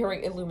 I'm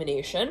hearing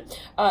illumination.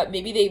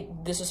 Maybe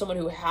this is someone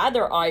who had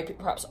their eye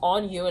perhaps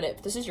on you, and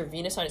if this is your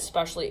Venus sign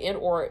especially, and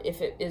or if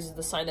it is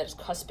the sign that is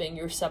cusping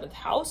your 7th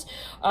house,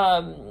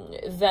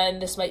 then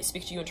this might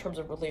speak to you in terms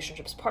of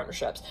relationships,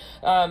 partnerships.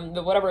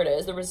 But whatever it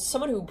is, there was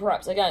someone who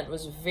perhaps, again,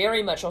 was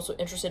very much also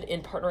interested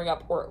in partnering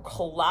up or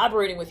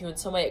collaborating with you in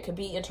some way. It could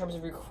be in terms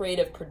of your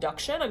creative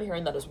production. I'm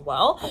hearing that as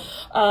well.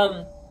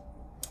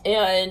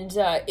 And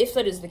if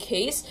that is the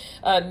case,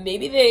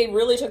 maybe they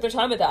really took their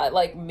time with that.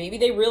 Like, maybe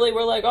they really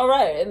were like, all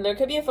right, and there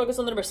could be a focus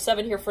on the number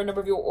 7 here for a number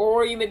of you,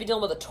 or you may be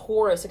dealing with a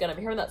Taurus. Again, I'm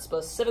hearing that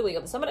specifically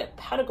on the 7 of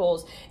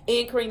Pentacles,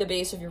 anchoring the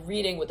base of your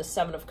reading with the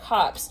 7 of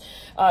Cups,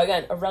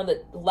 again, around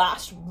the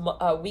last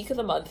week of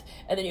the month,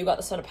 and then you got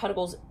the 7 of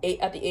Pentacles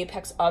at the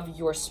apex of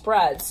your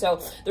spread.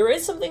 So there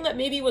is something that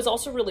maybe was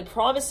also really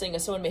promising,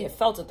 as someone may have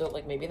felt it. They're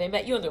like, maybe they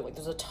met you, and they're like,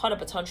 there's a ton of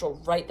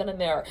potential right then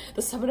and there.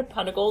 The 7 of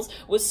Pentacles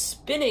was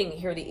spinning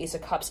here, the Ace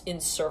of Cups in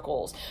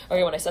circles.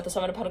 Okay, when I set the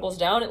 7 of Pentacles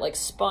down, it like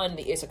spun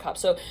the Ace of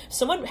Cups. So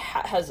someone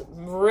has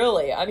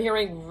really, I'm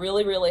hearing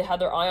really had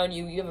their eye on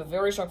you. You have a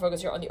very strong focus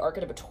here on the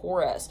archetype of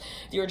Taurus.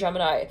 You're a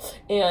Gemini.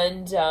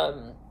 And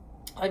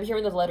I'm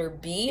hearing the letter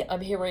B.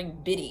 I'm hearing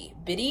biddy.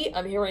 Biddy.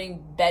 I'm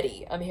hearing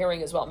Betty. I'm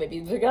hearing as well. Maybe,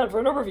 again, for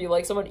a number of you,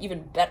 like someone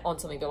even bet on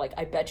something. They're like,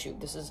 I bet you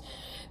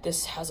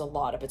this has a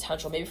lot of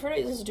potential. Maybe for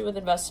this is to do with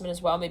investment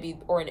as well, maybe,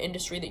 or an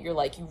industry that you're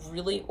like, you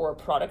really, or a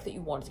product that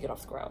you wanted to get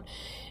off the ground.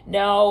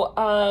 Now,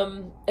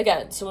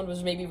 again, someone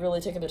was maybe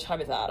really taking their time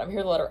with that. I'm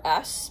hearing the letter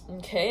S.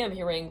 Okay. I'm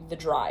hearing the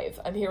drive.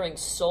 I'm hearing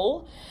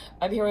soul.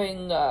 I'm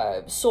hearing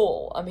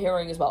soul. I'm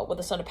hearing as well with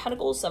the 7 of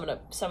Pentacles, 7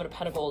 of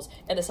Pentacles,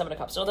 and the 7 of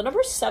Cups. Now the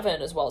number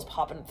 7 as well is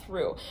popping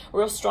through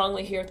real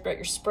strongly here throughout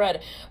your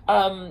spread.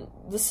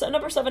 The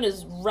number 7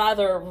 is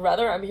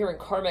rather I'm hearing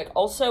karmic,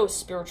 also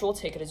spiritual.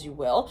 Take it as you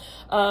will.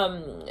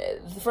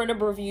 For a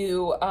number of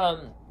you,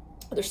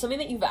 there's something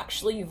that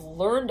you've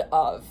learned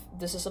of.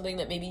 This is something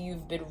that maybe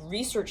you've been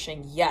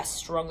researching. Yes,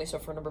 strongly so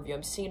for a number of you.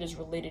 I'm seeing it as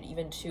related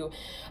even to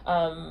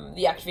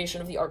the activation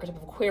of the archetype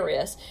of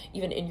Aquarius,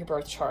 even in your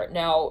birth chart.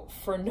 Now,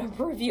 for a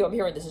number of you, I'm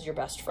hearing this is your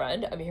best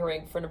friend. I'm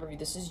hearing for a number of you,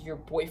 this is your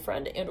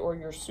boyfriend and or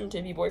your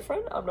soon-to-be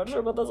boyfriend. I'm not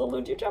sure what that's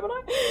alluding to, Gemini.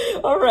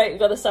 All right, we've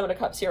got the 7 of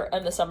Cups here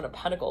and the 7 of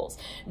Pentacles.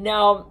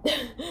 Now,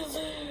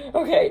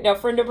 okay, now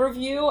for a number of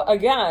you,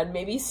 again,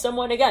 maybe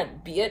someone, again,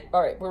 be it,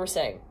 all right, we were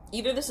saying,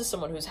 either this is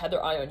someone who's had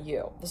their eye on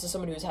you. This is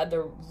someone who's had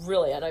their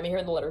really, and I'm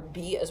hearing the letter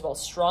B as well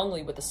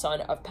strongly with the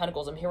 7 of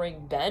Pentacles. I'm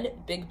hearing Ben,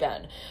 Big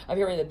Ben. I'm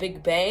hearing the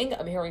Big Bang.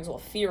 I'm hearing as well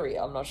theory.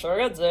 I'm not sure.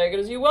 Take it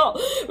as you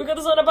will. We got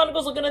the 7 of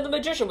Pentacles looking at the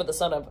Magician with the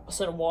 7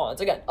 of Wands.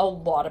 Again, a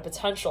lot of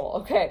potential.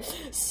 Okay,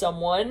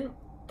 someone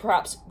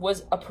perhaps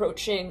was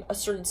approaching a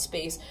certain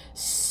space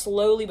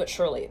slowly but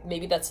surely.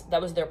 Maybe that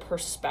was their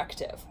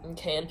perspective.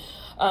 Okay,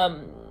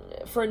 and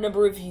for a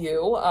number of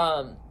you,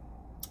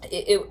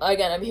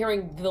 again, I'm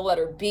hearing the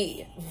letter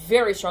B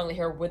very strongly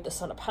here with the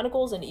 7 of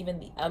Pentacles and even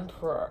the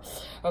Emperor.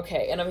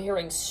 Okay, and I'm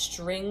hearing the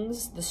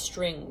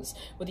strings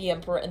with the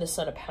Emperor and the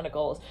 7 of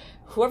Pentacles.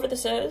 Whoever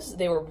this is,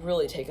 they were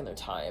really taking their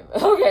time.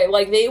 Okay,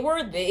 like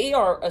they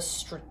are a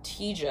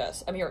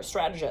strategist. I'm hearing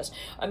strategist.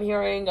 I'm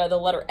hearing the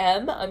letter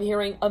M. I'm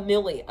hearing a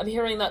Millie. I'm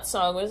hearing that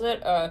song. What is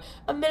it? A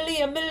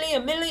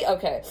Millie.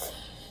 Okay.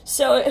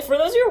 So for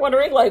those of you who are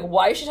wondering, like,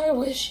 why is she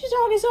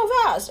talking so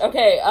fast?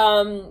 Okay,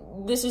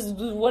 this is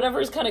whatever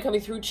is kind of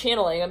coming through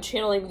channeling. I'm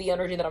channeling the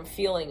energy that I'm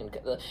feeling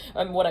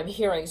and what I'm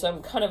hearing. So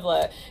I'm kind of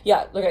like,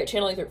 yeah, okay,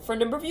 channeling through. For a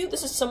number of you,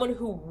 this is someone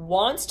who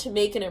wants to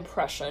make an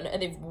impression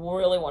and they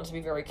really want to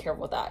be very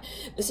careful with that.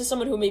 This is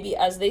someone who maybe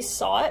as they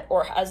saw it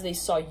or as they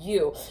saw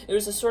you,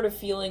 there's a sort of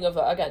feeling of,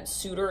 again,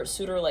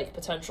 suitor-like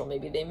potential.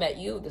 Maybe they met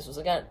you. This was,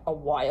 again, a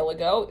while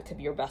ago. It could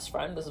be your best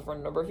friend. This is for a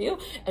number of you.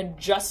 And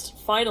just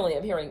finally,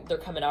 I'm hearing they're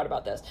coming out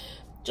about this.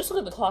 Just look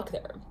at the clock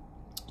there.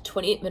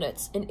 28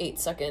 minutes and 8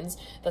 seconds.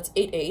 That's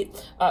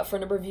 8-8. For a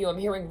number of you, I'm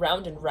hearing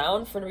round and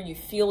round. For a number of you,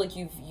 feel like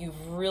you've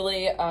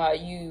really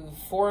you've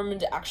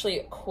formed actually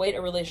quite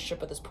a relationship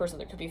with this person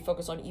that could be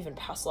focused on even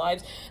past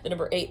lives. The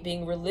number 8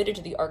 being related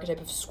to the archetype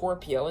of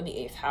Scorpio in the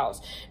 8th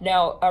house.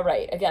 Now, all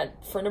right, again,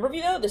 for a number of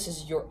you though, this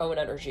is your own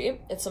energy.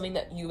 It's something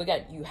that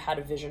you had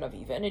a vision of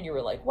even, and you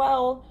were like,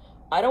 well,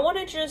 I don't want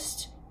to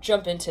just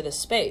jump into this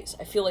space.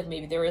 I feel like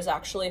maybe there is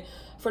actually,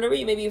 for a number of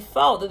you, maybe you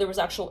felt that there was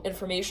actual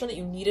information that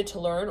you needed to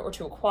learn or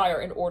to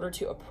acquire in order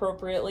to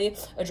appropriately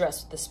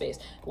address the space.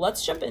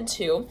 Let's jump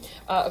into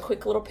a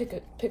quick little pick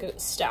a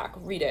stack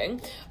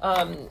reading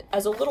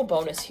as a little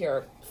bonus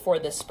here for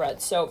this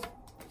spread. So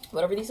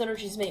whatever these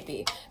energies may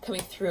be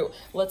coming through,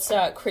 let's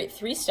create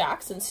 3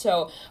 stacks. And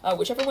so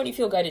whichever one you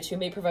feel guided to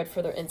may provide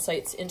further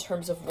insights in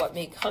terms of what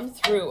may come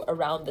through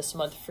around this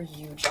month for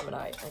you,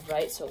 Gemini. All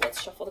right, so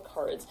let's shuffle the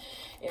cards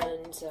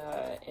and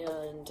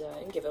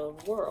give it a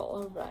whirl.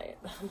 All right.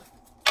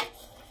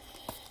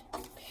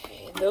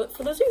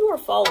 For those of you who are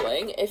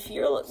following, if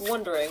you're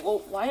wondering,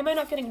 well, why am I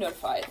not getting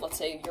notified? Let's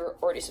say you're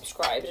already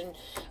subscribed and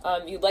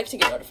you'd like to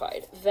get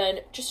notified,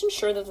 then just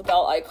ensure that the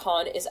bell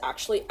icon is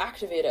actually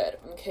activated,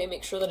 okay?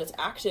 Make sure that it's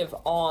active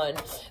on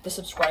the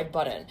subscribe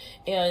button,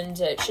 and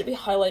it should be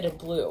highlighted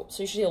blue.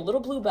 So you should see a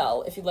little blue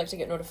bell if you'd like to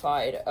get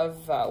notified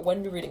of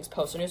when new readings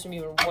post. I know some of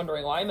you are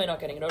wondering, why am I not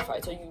getting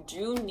notified? So you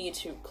do need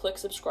to click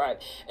subscribe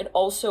and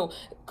also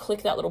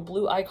click that little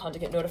blue icon to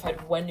get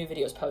notified when new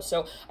videos post.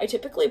 So I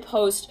typically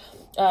post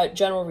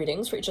general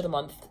readings for each of the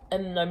month,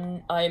 and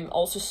I'm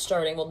also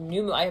starting,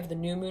 well, I have the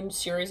new moon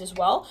series as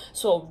well,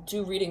 so I'll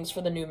do readings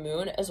for the new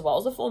moon as well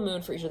as the full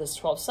moon for each of the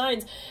 12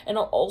 signs, and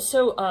I'll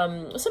also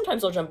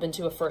sometimes I'll jump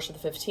into a 1st to the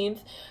 15th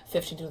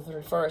to the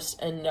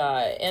 31st,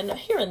 and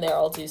here and there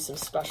I'll do some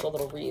special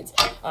little reads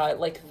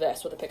like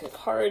this with a pick of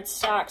cards,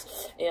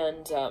 stacks,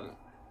 and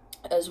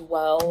as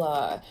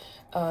well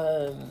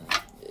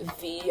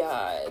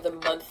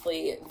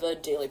the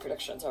daily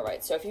predictions. All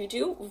right, so if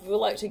you would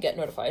like to get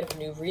notified of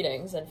new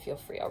readings, then feel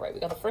free. All right, we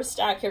got the first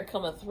stack here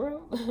coming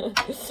through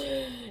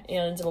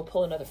and we'll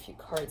pull another few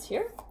cards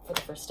here for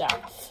the first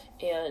stack.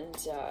 And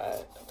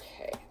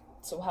okay,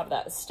 so we'll have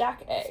that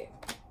stack A,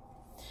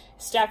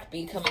 stack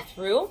B coming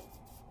through.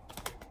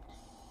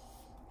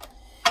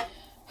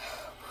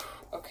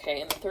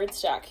 Okay, and the third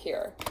stack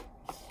here.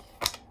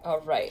 All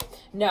right,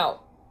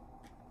 now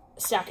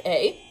stack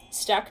A,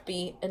 stack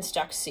B, and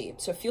stack C.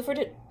 So feel free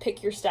to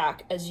pick your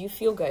stack as you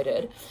feel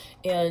guided,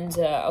 and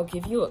I'll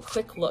give you a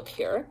quick look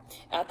here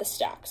at the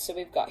stacks. So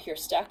we've got here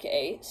stack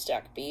A,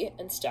 stack B,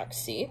 and stack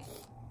C.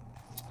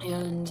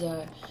 And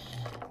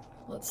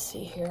let's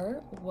see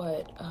here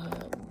what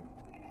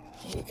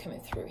maybe coming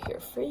through here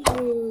for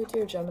you,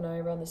 dear Gemini,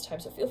 around this time.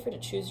 So feel free to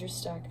choose your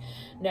stack.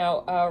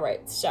 Now, all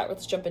right,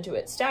 let's jump into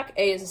it. Stack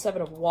A is a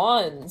 7 of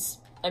Wands.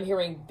 I'm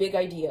hearing big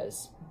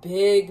ideas.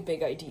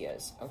 Big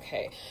ideas.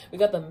 Okay, we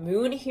got the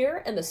moon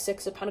here and the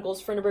 6 of Pentacles.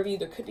 For a number of you,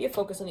 there could be a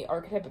focus on the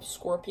archetype of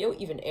Scorpio,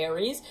 even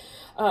Aries.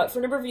 For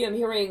a number of you, I'm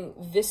hearing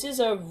this is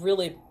a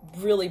really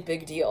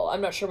big deal. I'm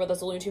not sure what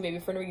that's alluding to. Maybe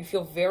for a number of you,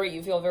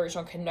 you feel a very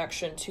strong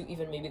connection to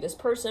even maybe this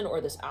person or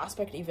this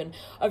aspect even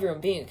of your own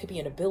being. It could be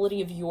an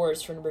ability of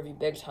yours for a number of you,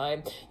 big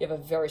time. You have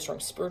a very strong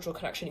spiritual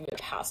connection, even a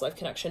past life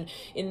connection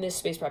in this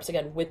space, perhaps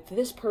again with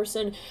this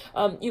person.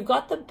 You've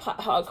got the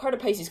card of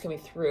Pisces coming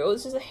through.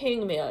 This is the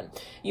Hangman.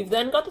 You've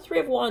then got the 3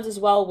 of Wands as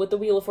well with the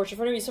Wheel of Fortune.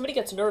 For me, somebody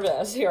gets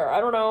nervous here. I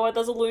don't know what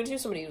that's alluding to.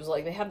 Somebody was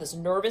like, they have this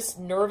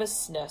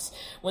nervousness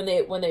when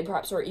they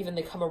perhaps, or even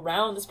they come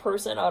around this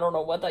person. I don't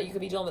know what that you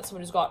could be dealing with.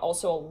 Someone who's got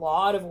also a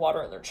lot of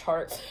water in their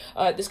chart.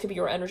 This could be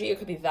your energy. It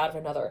could be that of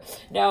another.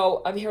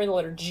 Now, I'm hearing the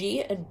letter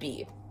G and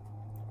B.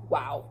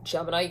 Wow,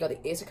 Gemini, you got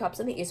the Ace of Cups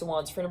and the Ace of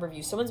Wands. For a number of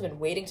you, someone's been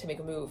waiting to make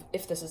a move.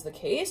 If this is the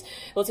case,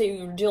 let's say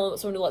you're dealing with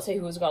someone, let's say,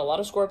 who has got a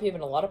lot of Scorpio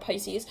and a lot of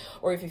Pisces,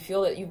 or if you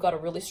feel that you've got a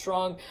really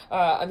strong,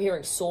 I'm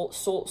hearing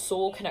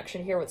soul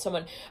connection here with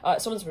someone.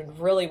 Someone's been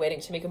really waiting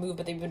to make a move,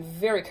 but they've been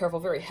very careful,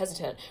 very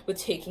hesitant with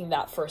taking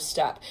that first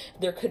step.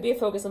 There could be a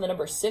focus on the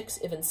number 6,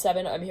 even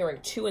 7. I'm hearing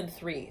 2 and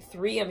 3.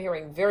 3, I'm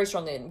hearing very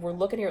strongly. And we're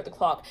looking here at the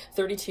clock,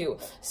 32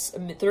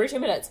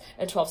 minutes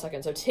and 12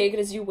 seconds. So take it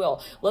as you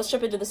will. Let's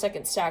jump into the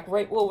second stack.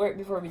 Right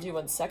before we do,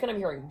 1 second, I'm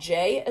hearing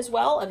J as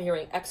well. I'm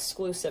hearing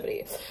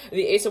exclusivity.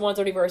 The Ace of Wands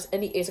in reverse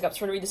and the Ace of Cups.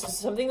 For me, this is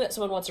something that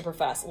someone wants to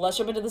profess. Let's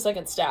jump into the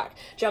second stack.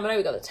 Gemini,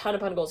 we got the 10 of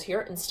Pentacles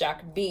here in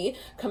stack B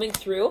coming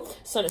through.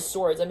 Son of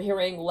Swords. I'm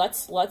hearing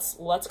let's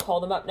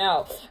call them up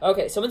now.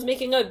 Okay, someone's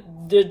making a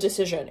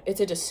decision. It's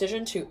a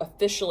decision to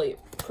officially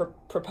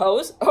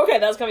propose. Okay,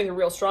 that's coming through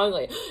real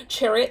strongly.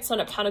 Chariot,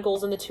 Son of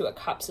Pentacles, and the 2 of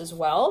Cups as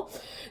well.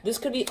 This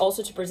could be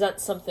also to present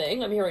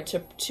something. I'm hearing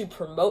to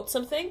promote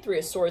something. 3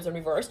 of Swords in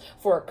reverse.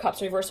 4 of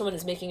Cups in reverse. Someone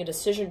is making a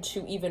decision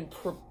to even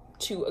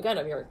again,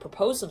 I'm hearing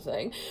propose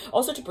something.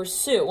 Also to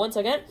pursue, once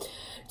again,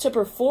 to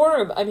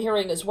perform, I'm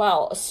hearing as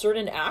well, a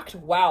certain act.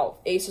 Wow.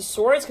 Ace of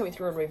Swords coming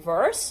through in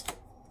reverse.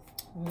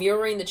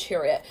 Mirroring the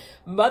Chariot.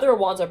 Mother of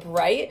Wands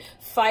upright,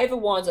 5 of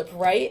Wands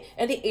upright,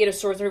 and the 8 of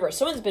Swords in reverse.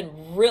 Someone's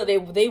been really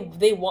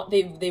they've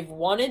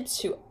wanted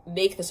to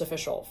make this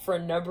official. For a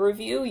number of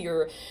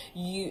you,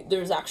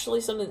 there's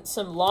actually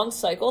some long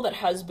cycle that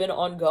has been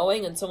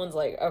ongoing, and someone's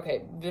like,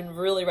 okay, been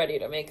really ready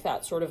to make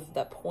that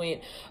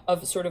point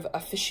of sort of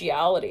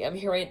officiality. I'm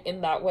hearing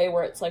in that way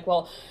where it's like,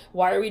 well,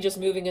 why are we just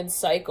moving in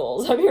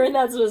cycles? I'm hearing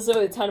that.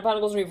 So 10 of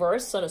Pentacles in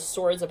reverse, Son of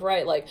Swords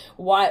upright. Like,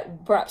 why?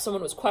 Perhaps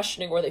someone was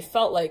questioning, or they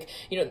felt like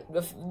you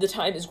know, the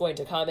time is going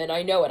to come, and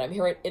I know it. I'm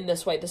hearing it in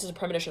this way. This is a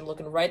premonition.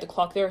 Looking right at the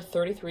clock there,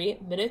 33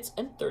 minutes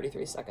and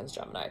 33 seconds,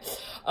 Gemini.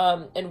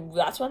 And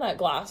that's when that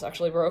glass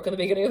actually broke in the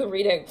beginning of the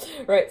reading,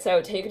 right?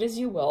 So take it as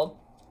you will.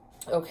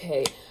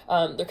 Okay,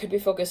 there could be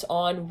focus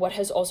on what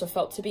has also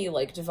felt to be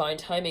like divine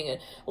timing, and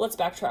let's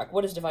backtrack.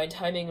 What is divine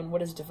timing and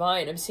what is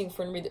divine? I'm seeing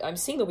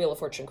the Wheel of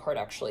Fortune card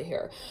actually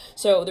here.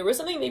 So there was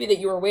something maybe that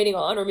you were waiting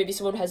on, or maybe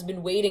someone has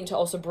been waiting to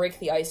also break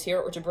the ice here,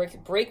 or to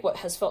break what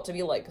has felt to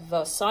be like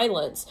the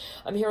silence.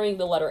 I'm hearing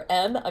the letter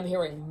M. I'm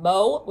hearing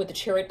Mo with the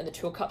Chariot and the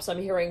Two of Cups.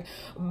 I'm hearing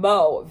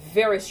Mo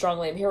very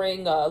strongly. I'm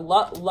hearing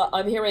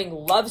I'm hearing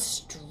love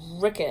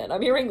stricken.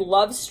 I'm hearing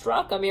love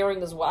struck. I'm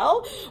hearing as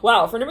well.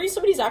 Wow, for number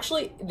somebody's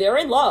actually, they're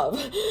in love.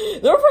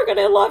 They're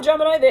freaking in love,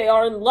 Gemini. They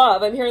are in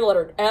love. I'm hearing the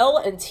letter L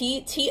and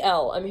T,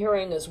 TL. I'm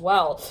hearing as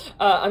well.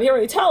 I'm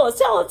hearing tell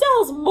us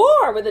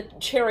more with the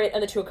Chariot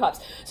and the Two of Cups.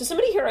 So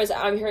somebody here is,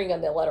 I'm hearing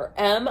again the letter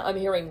M. I'm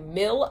hearing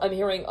mill. I'm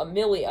hearing a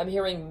milli. I'm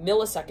hearing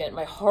millisecond.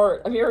 My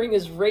heart, I'm hearing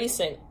is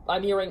racing.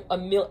 I'm hearing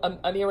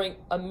I'm hearing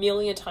a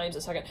million times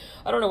a second.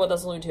 I don't know what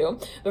that's alluding to,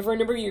 but for a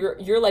number,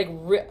 you're like,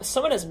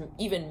 someone has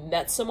even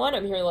met someone.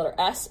 I'm hearing the letter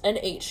S and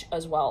H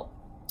as well.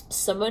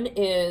 Someone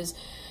is,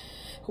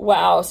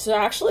 wow. So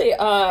actually,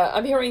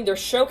 I'm hearing they're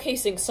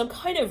showcasing some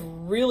kind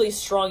of really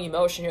strong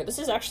emotion here. This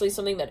is actually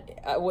something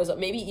that was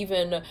maybe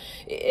even,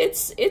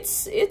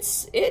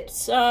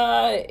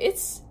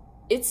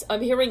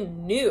 I'm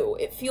hearing new.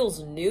 It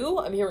feels new.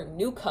 I'm hearing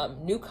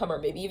newcomer.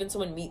 Maybe even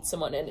someone meets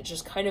someone and it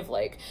just kind of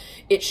like,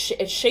 it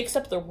shakes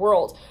up the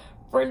world.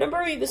 For a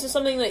number of you, this is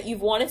something that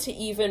you've wanted to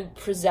even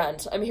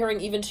present. I'm hearing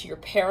even to your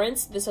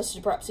parents. This has to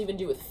perhaps even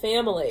do with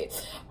family.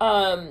 For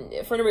a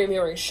number of you, I'm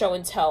hearing show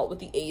and tell with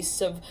the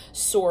Ace of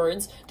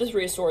Swords, the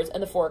Three of Swords,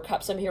 and the Four of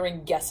Cups. I'm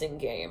hearing guessing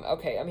game.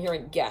 Okay, I'm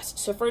hearing guess.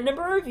 So for a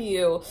number of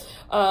you,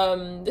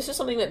 this is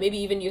something that maybe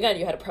even, again,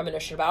 you had a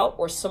premonition about,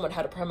 or someone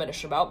had a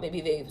premonition about.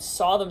 Maybe they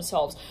saw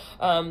themselves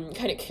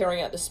kind of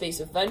carrying out the space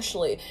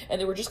eventually,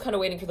 and they were just kind of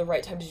waiting for the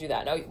right time to do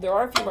that. Now, there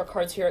are a few more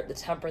cards here. The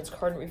Temperance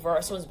card in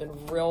reverse. Someone's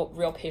been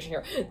real patient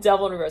here.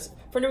 Devil in reverse.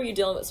 For a number of you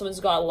dealing with someone's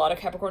got a lot of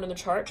Capricorn in the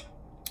chart,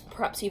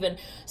 perhaps even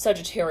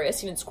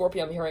Sagittarius, even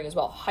Scorpio I'm hearing as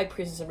well. High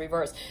Priestess in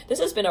reverse. This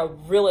has been a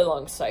really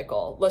long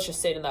cycle. Let's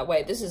just say it in that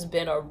way. This has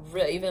been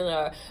even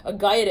a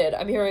guided,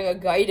 I'm hearing a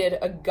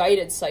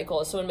guided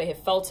cycle, as someone may have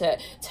felt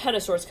it. Ten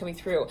of Swords coming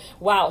through.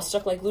 Wow,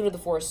 stuck like Luna the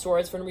Four of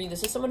Swords. For me,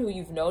 this is someone who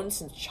you've known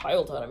since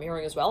childhood, I'm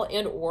hearing as well.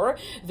 And or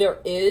there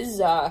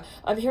is,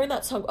 I'm hearing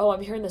that song. Oh,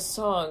 I'm hearing this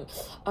song.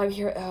 I'm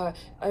here,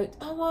 I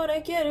wanna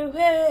get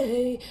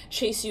away.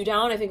 Chase You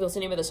Down, I think that's the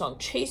name of the song.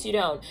 Chase You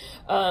Down.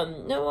 I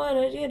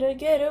wanna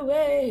get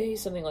away,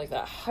 something like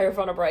that.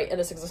 Hierophant upright, and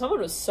the Six of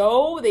Someone was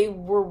so, they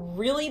were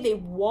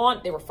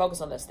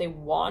focused on this. They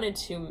wanted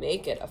to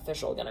make it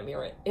official. Again, I'm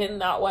hearing it in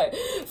that way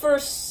for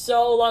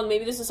so long.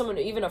 Maybe this is someone,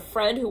 even a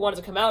friend, who wanted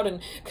to come out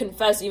and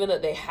confess even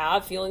that they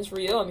have feelings for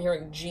you. I'm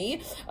hearing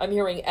G. I'm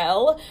hearing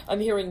L. I'm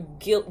hearing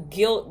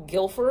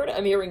Guilford.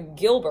 I'm hearing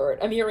Gilbert.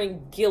 I'm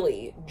hearing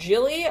Gilly.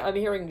 I'm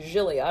hearing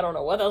Jilly. I don't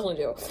know what that's going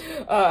to do.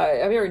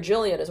 I'm hearing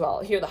Jillian as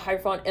well. Here, the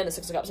Hierophant and the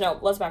Six of Cups. Now,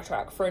 let's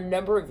backtrack. For a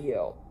number of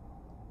you,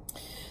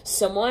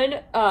 someone,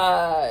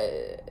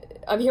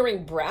 I'm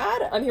hearing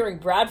Brad. I'm hearing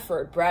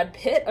Bradford. Brad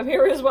Pitt. I'm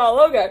hearing as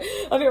well. Okay.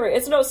 I'm hearing,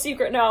 it's no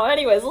secret now.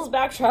 Anyways, let's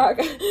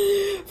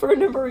backtrack. For a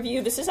number of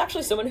you, this is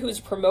actually someone who's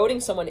promoting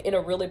someone in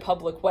a really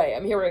public way.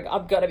 I'm hearing,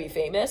 I'm gonna be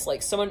famous.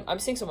 Like someone, I'm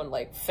seeing someone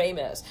like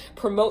famous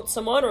promote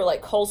someone or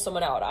like call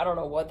someone out. I don't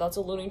know what that's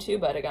alluding to,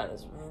 but again,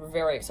 it's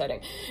very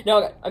exciting.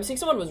 Now, I'm seeing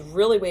someone was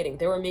really waiting.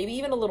 They were maybe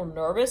even a little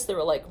nervous. They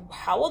were like,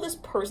 how will this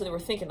person, they were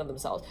thinking to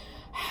themselves,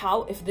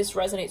 how, if this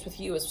resonates with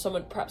you, as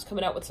someone perhaps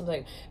coming out with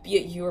something, be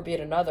it you or be it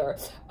another,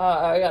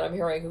 again, I'm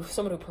hearing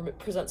someone who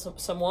presents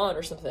someone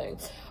or something,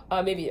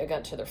 maybe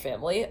again to their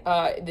family,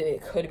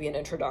 it could be an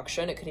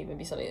introduction, it could even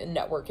be something in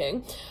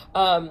networking.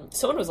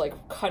 Someone was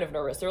like kind of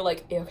nervous. They were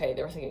like, okay,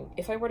 they were thinking,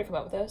 if I were to come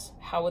out with this,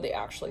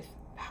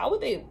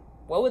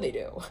 what would they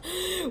do?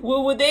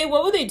 What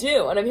would they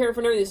do? And I'm hearing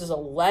for this as a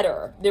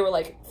letter. They were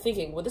like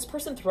thinking, would this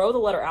person throw the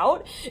letter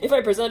out if I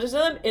presented to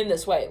them in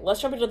this way?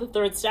 Let's jump into the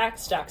third stack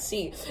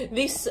C.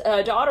 This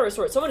Daughter of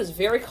Swords. Someone is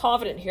very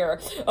confident here.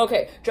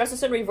 Okay,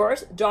 Justice in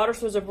reverse, Daughter of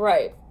Swords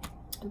upright.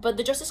 But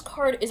the Justice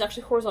card is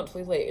actually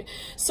horizontally laid.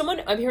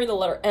 Someone, I'm hearing the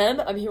letter M.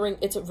 I'm hearing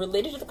it's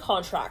related to the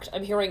contract.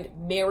 I'm hearing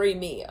marry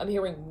me. I'm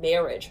hearing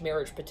marriage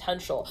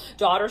potential,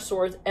 Daughter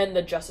Swords, and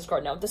the Justice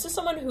card. Now, this is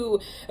someone who,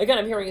 again,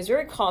 I'm hearing is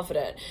very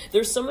confident.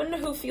 There's someone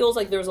who feels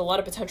like there's a lot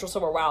of potential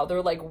somewhere. Wow,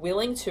 they're like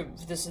willing to,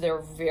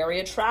 they're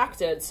very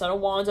attracted. Son of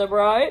Wands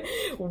upright.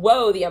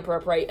 Whoa, the Emperor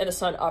upright and the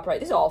Sun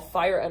upright. These are all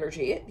fire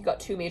energy. You got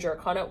two major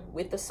arcana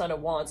with the Son of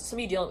Wands.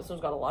 Somebody dealing with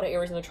someone's got a lot of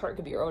Aries in the chart. It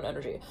could be your own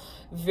energy.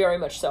 Very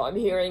much so. I'm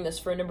hearing this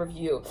for a number of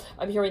you.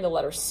 I'm hearing the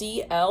letter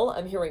C, L.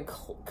 I'm hearing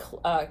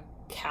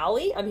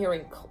Callie. I'm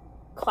hearing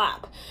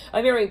clap.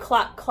 I'm hearing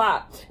clap.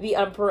 The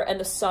Emperor and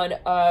the Son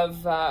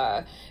of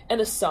and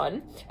the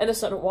Sun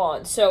of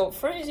Wands. So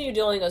for you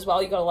dealing as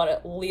well, you got a lot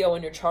of Leo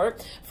in your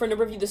chart. For a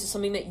number of you, this is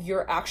something that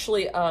you're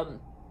actually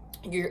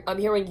I'm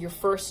hearing you're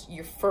first.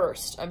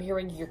 I'm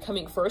hearing you're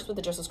coming first with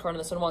the Justice card and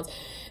the Sun of Wands.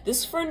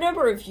 This, for a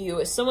number of you,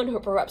 is someone who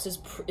perhaps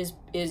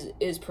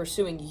is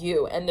pursuing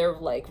you, and they're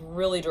like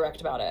really direct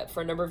about it.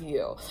 For a number of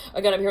you,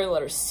 again, I'm hearing the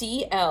letter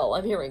CL.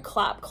 I'm hearing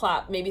clap,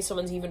 clap. Maybe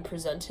someone's even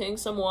presenting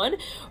someone,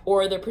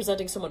 or they're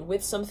presenting someone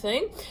with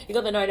something. You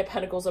got the Knight of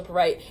Pentacles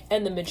upright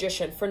and the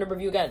Magician. For a number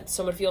of you, again,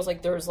 someone feels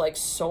like there's like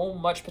so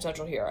much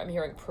potential here. I'm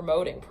hearing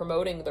promoting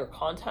their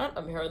content.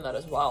 I'm hearing that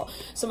as well.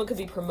 Someone could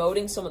be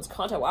promoting someone's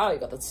content. Wow, you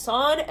got the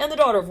Sun and the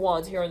Daughter of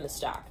Wands here in the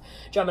stack.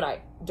 Gemini,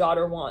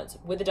 Daughter of Wands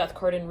with the Death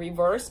card in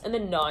reverse and the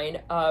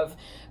Nine of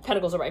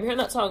Pentacles upright. I'm hearing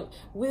that song,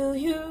 Will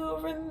You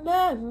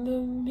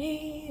Remember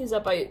Me? Is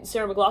that by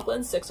Sarah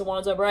McLachlan? Six of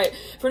Wands upright.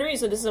 For any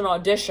reason, this is an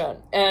audition,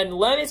 and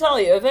let me tell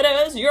you, if it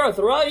is, you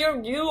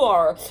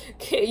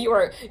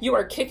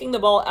are kicking the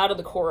ball out of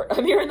the court.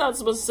 I'm hearing that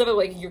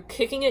specifically. Like, you're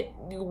kicking it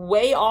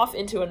way off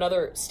into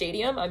another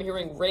stadium. I'm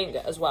hearing ring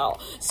as well.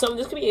 So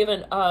this could be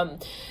even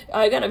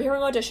again, I'm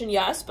hearing audition,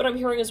 yes, but I'm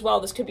hearing as well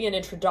this could be an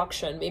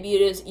introduction. Maybe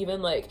it is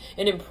even like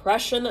an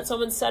impression that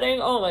someone's setting.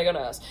 Oh my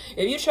goodness.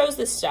 If you chose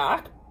this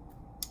stack,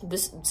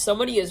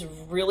 somebody is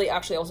really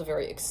actually also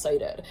very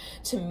excited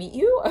to meet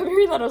you. I'm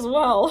hearing that as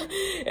well.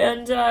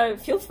 And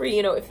feel free,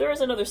 you know, if there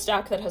is another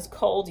stack that has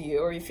called you,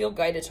 or you feel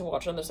guided to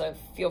watch on the other side,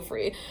 feel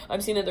free.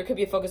 I'm seeing that there could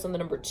be a focus on the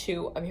number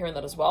 2. I'm hearing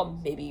that as well.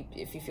 Maybe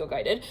if you feel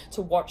guided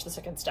to watch the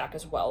second stack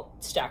as well,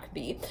 stack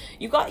B.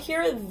 You got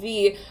here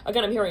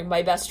again, I'm hearing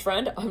my best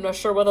friend. I'm not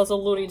sure what that's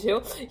alluding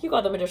to. You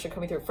got the Magician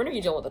coming through. For now,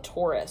 you deal with a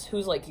Taurus,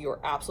 who's like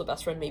your absolute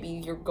best friend. Maybe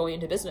you're going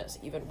into business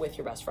even with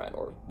your best friend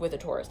or with a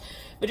Taurus.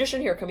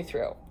 Magician here coming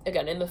through.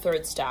 Again, in the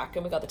third stack,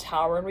 and we got the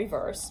Tower in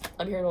reverse.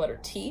 I'm hearing the letter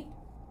T.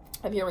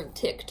 I'm hearing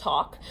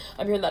tick-tock.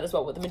 I'm hearing that as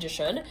well with the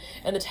Magician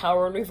and the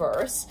Tower in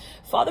reverse.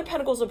 Father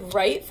Pentacles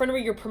upright. For a number,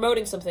 you're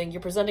promoting something,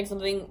 you're presenting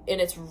something,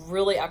 and it's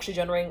really actually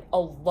generating a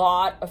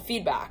lot of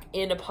feedback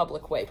in a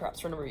public way, perhaps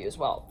for a number of you as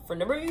well. For a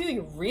number of you,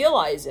 you're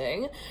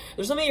realizing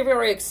there's something you're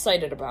very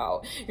excited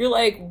about. You're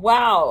like,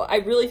 wow, I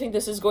really think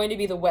this is going to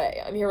be the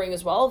way. I'm hearing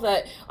as well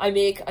that I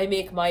make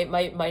my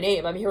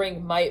name. I'm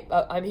hearing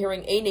I'm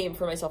hearing a name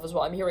for myself as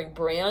well. I'm hearing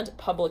brand,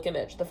 public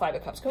image. The Five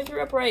of Cups coming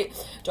through upright,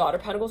 Daughter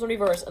Pentacles in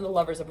reverse, and the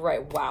Lovers upright.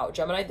 Wow,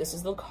 Gemini, this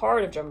is the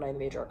card of Gemini in the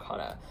Major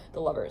Arcana,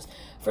 the Lovers.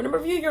 For a number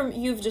of you,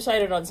 you've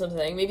decided on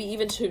something, maybe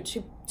even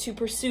to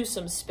pursue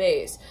some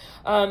space.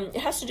 It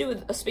has to do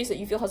with a space that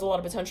you feel has a lot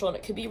of potential, and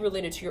it could be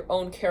related to your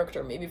own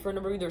character. Maybe for a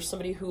number of you, there's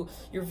somebody who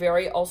you're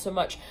very also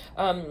much,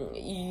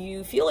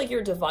 you feel like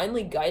you're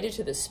divinely guided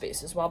to this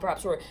space as well,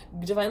 perhaps, or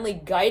divinely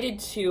guided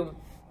to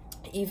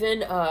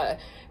even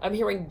I'm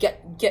hearing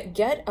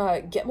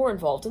get more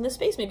involved in this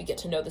space, maybe get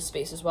to know the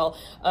space as well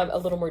a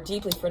little more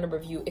deeply. For a number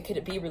of you, it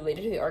could be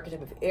related to the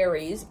archetype of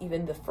Aries,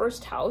 even the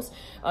first house.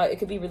 It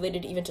could be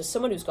related even to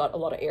someone who's got a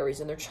lot of Aries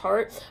in their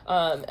chart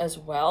as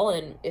well.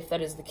 And if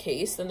that is the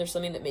case, then there's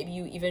something that maybe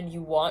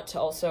you want to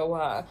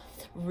also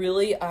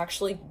really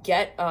actually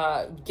get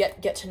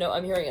to know.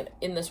 I'm hearing it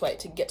in this way,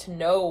 to get to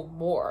know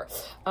more.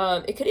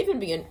 It could even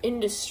be an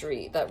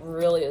industry that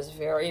really is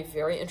very,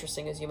 very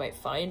interesting as you might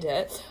find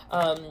it.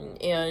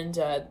 And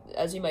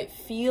as you might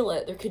feel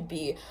it, there could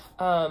be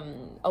a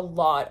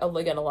lot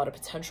of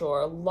potential,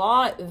 or a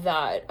lot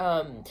that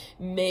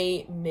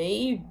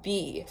may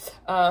be.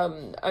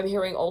 I'm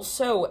hearing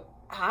also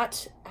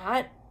at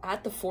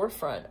the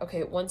forefront.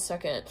 Okay, one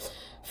second.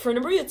 For a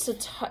number, it's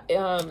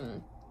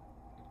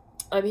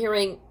I'm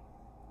hearing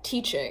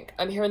teaching.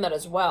 I'm hearing that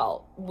as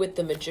well with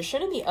the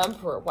Magician and the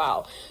Emperor.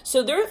 Wow.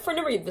 So there, for a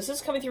number of you, this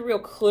is coming through real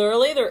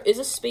clearly. There is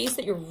a space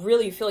that you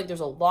really feel like there's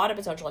a lot of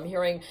potential. I'm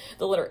hearing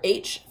the letter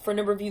H. For a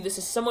number of you, this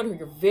is someone who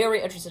you're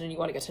very interested in, you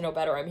want to get to know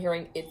better. I'm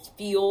hearing it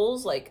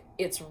feels like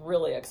it's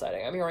really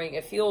exciting. I'm hearing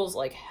it feels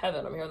like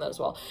heaven. I'm hearing that as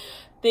well.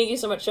 Thank you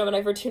so much,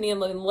 Gemini, for tuning in.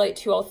 Love and light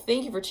to you all.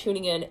 Thank you for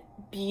tuning in.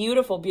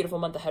 Beautiful, beautiful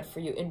month ahead for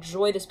you.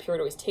 Enjoy this period.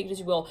 Always take it as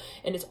you will.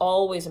 And it's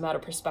always a matter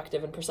of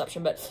perspective and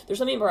perception. But there's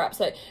something perhaps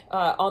that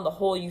on the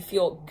whole you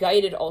feel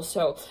guided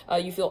also.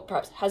 You feel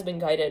perhaps has been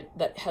guided,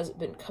 that has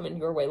been coming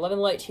your way. Love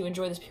and light to you.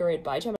 Enjoy this period. Bye, Gemini.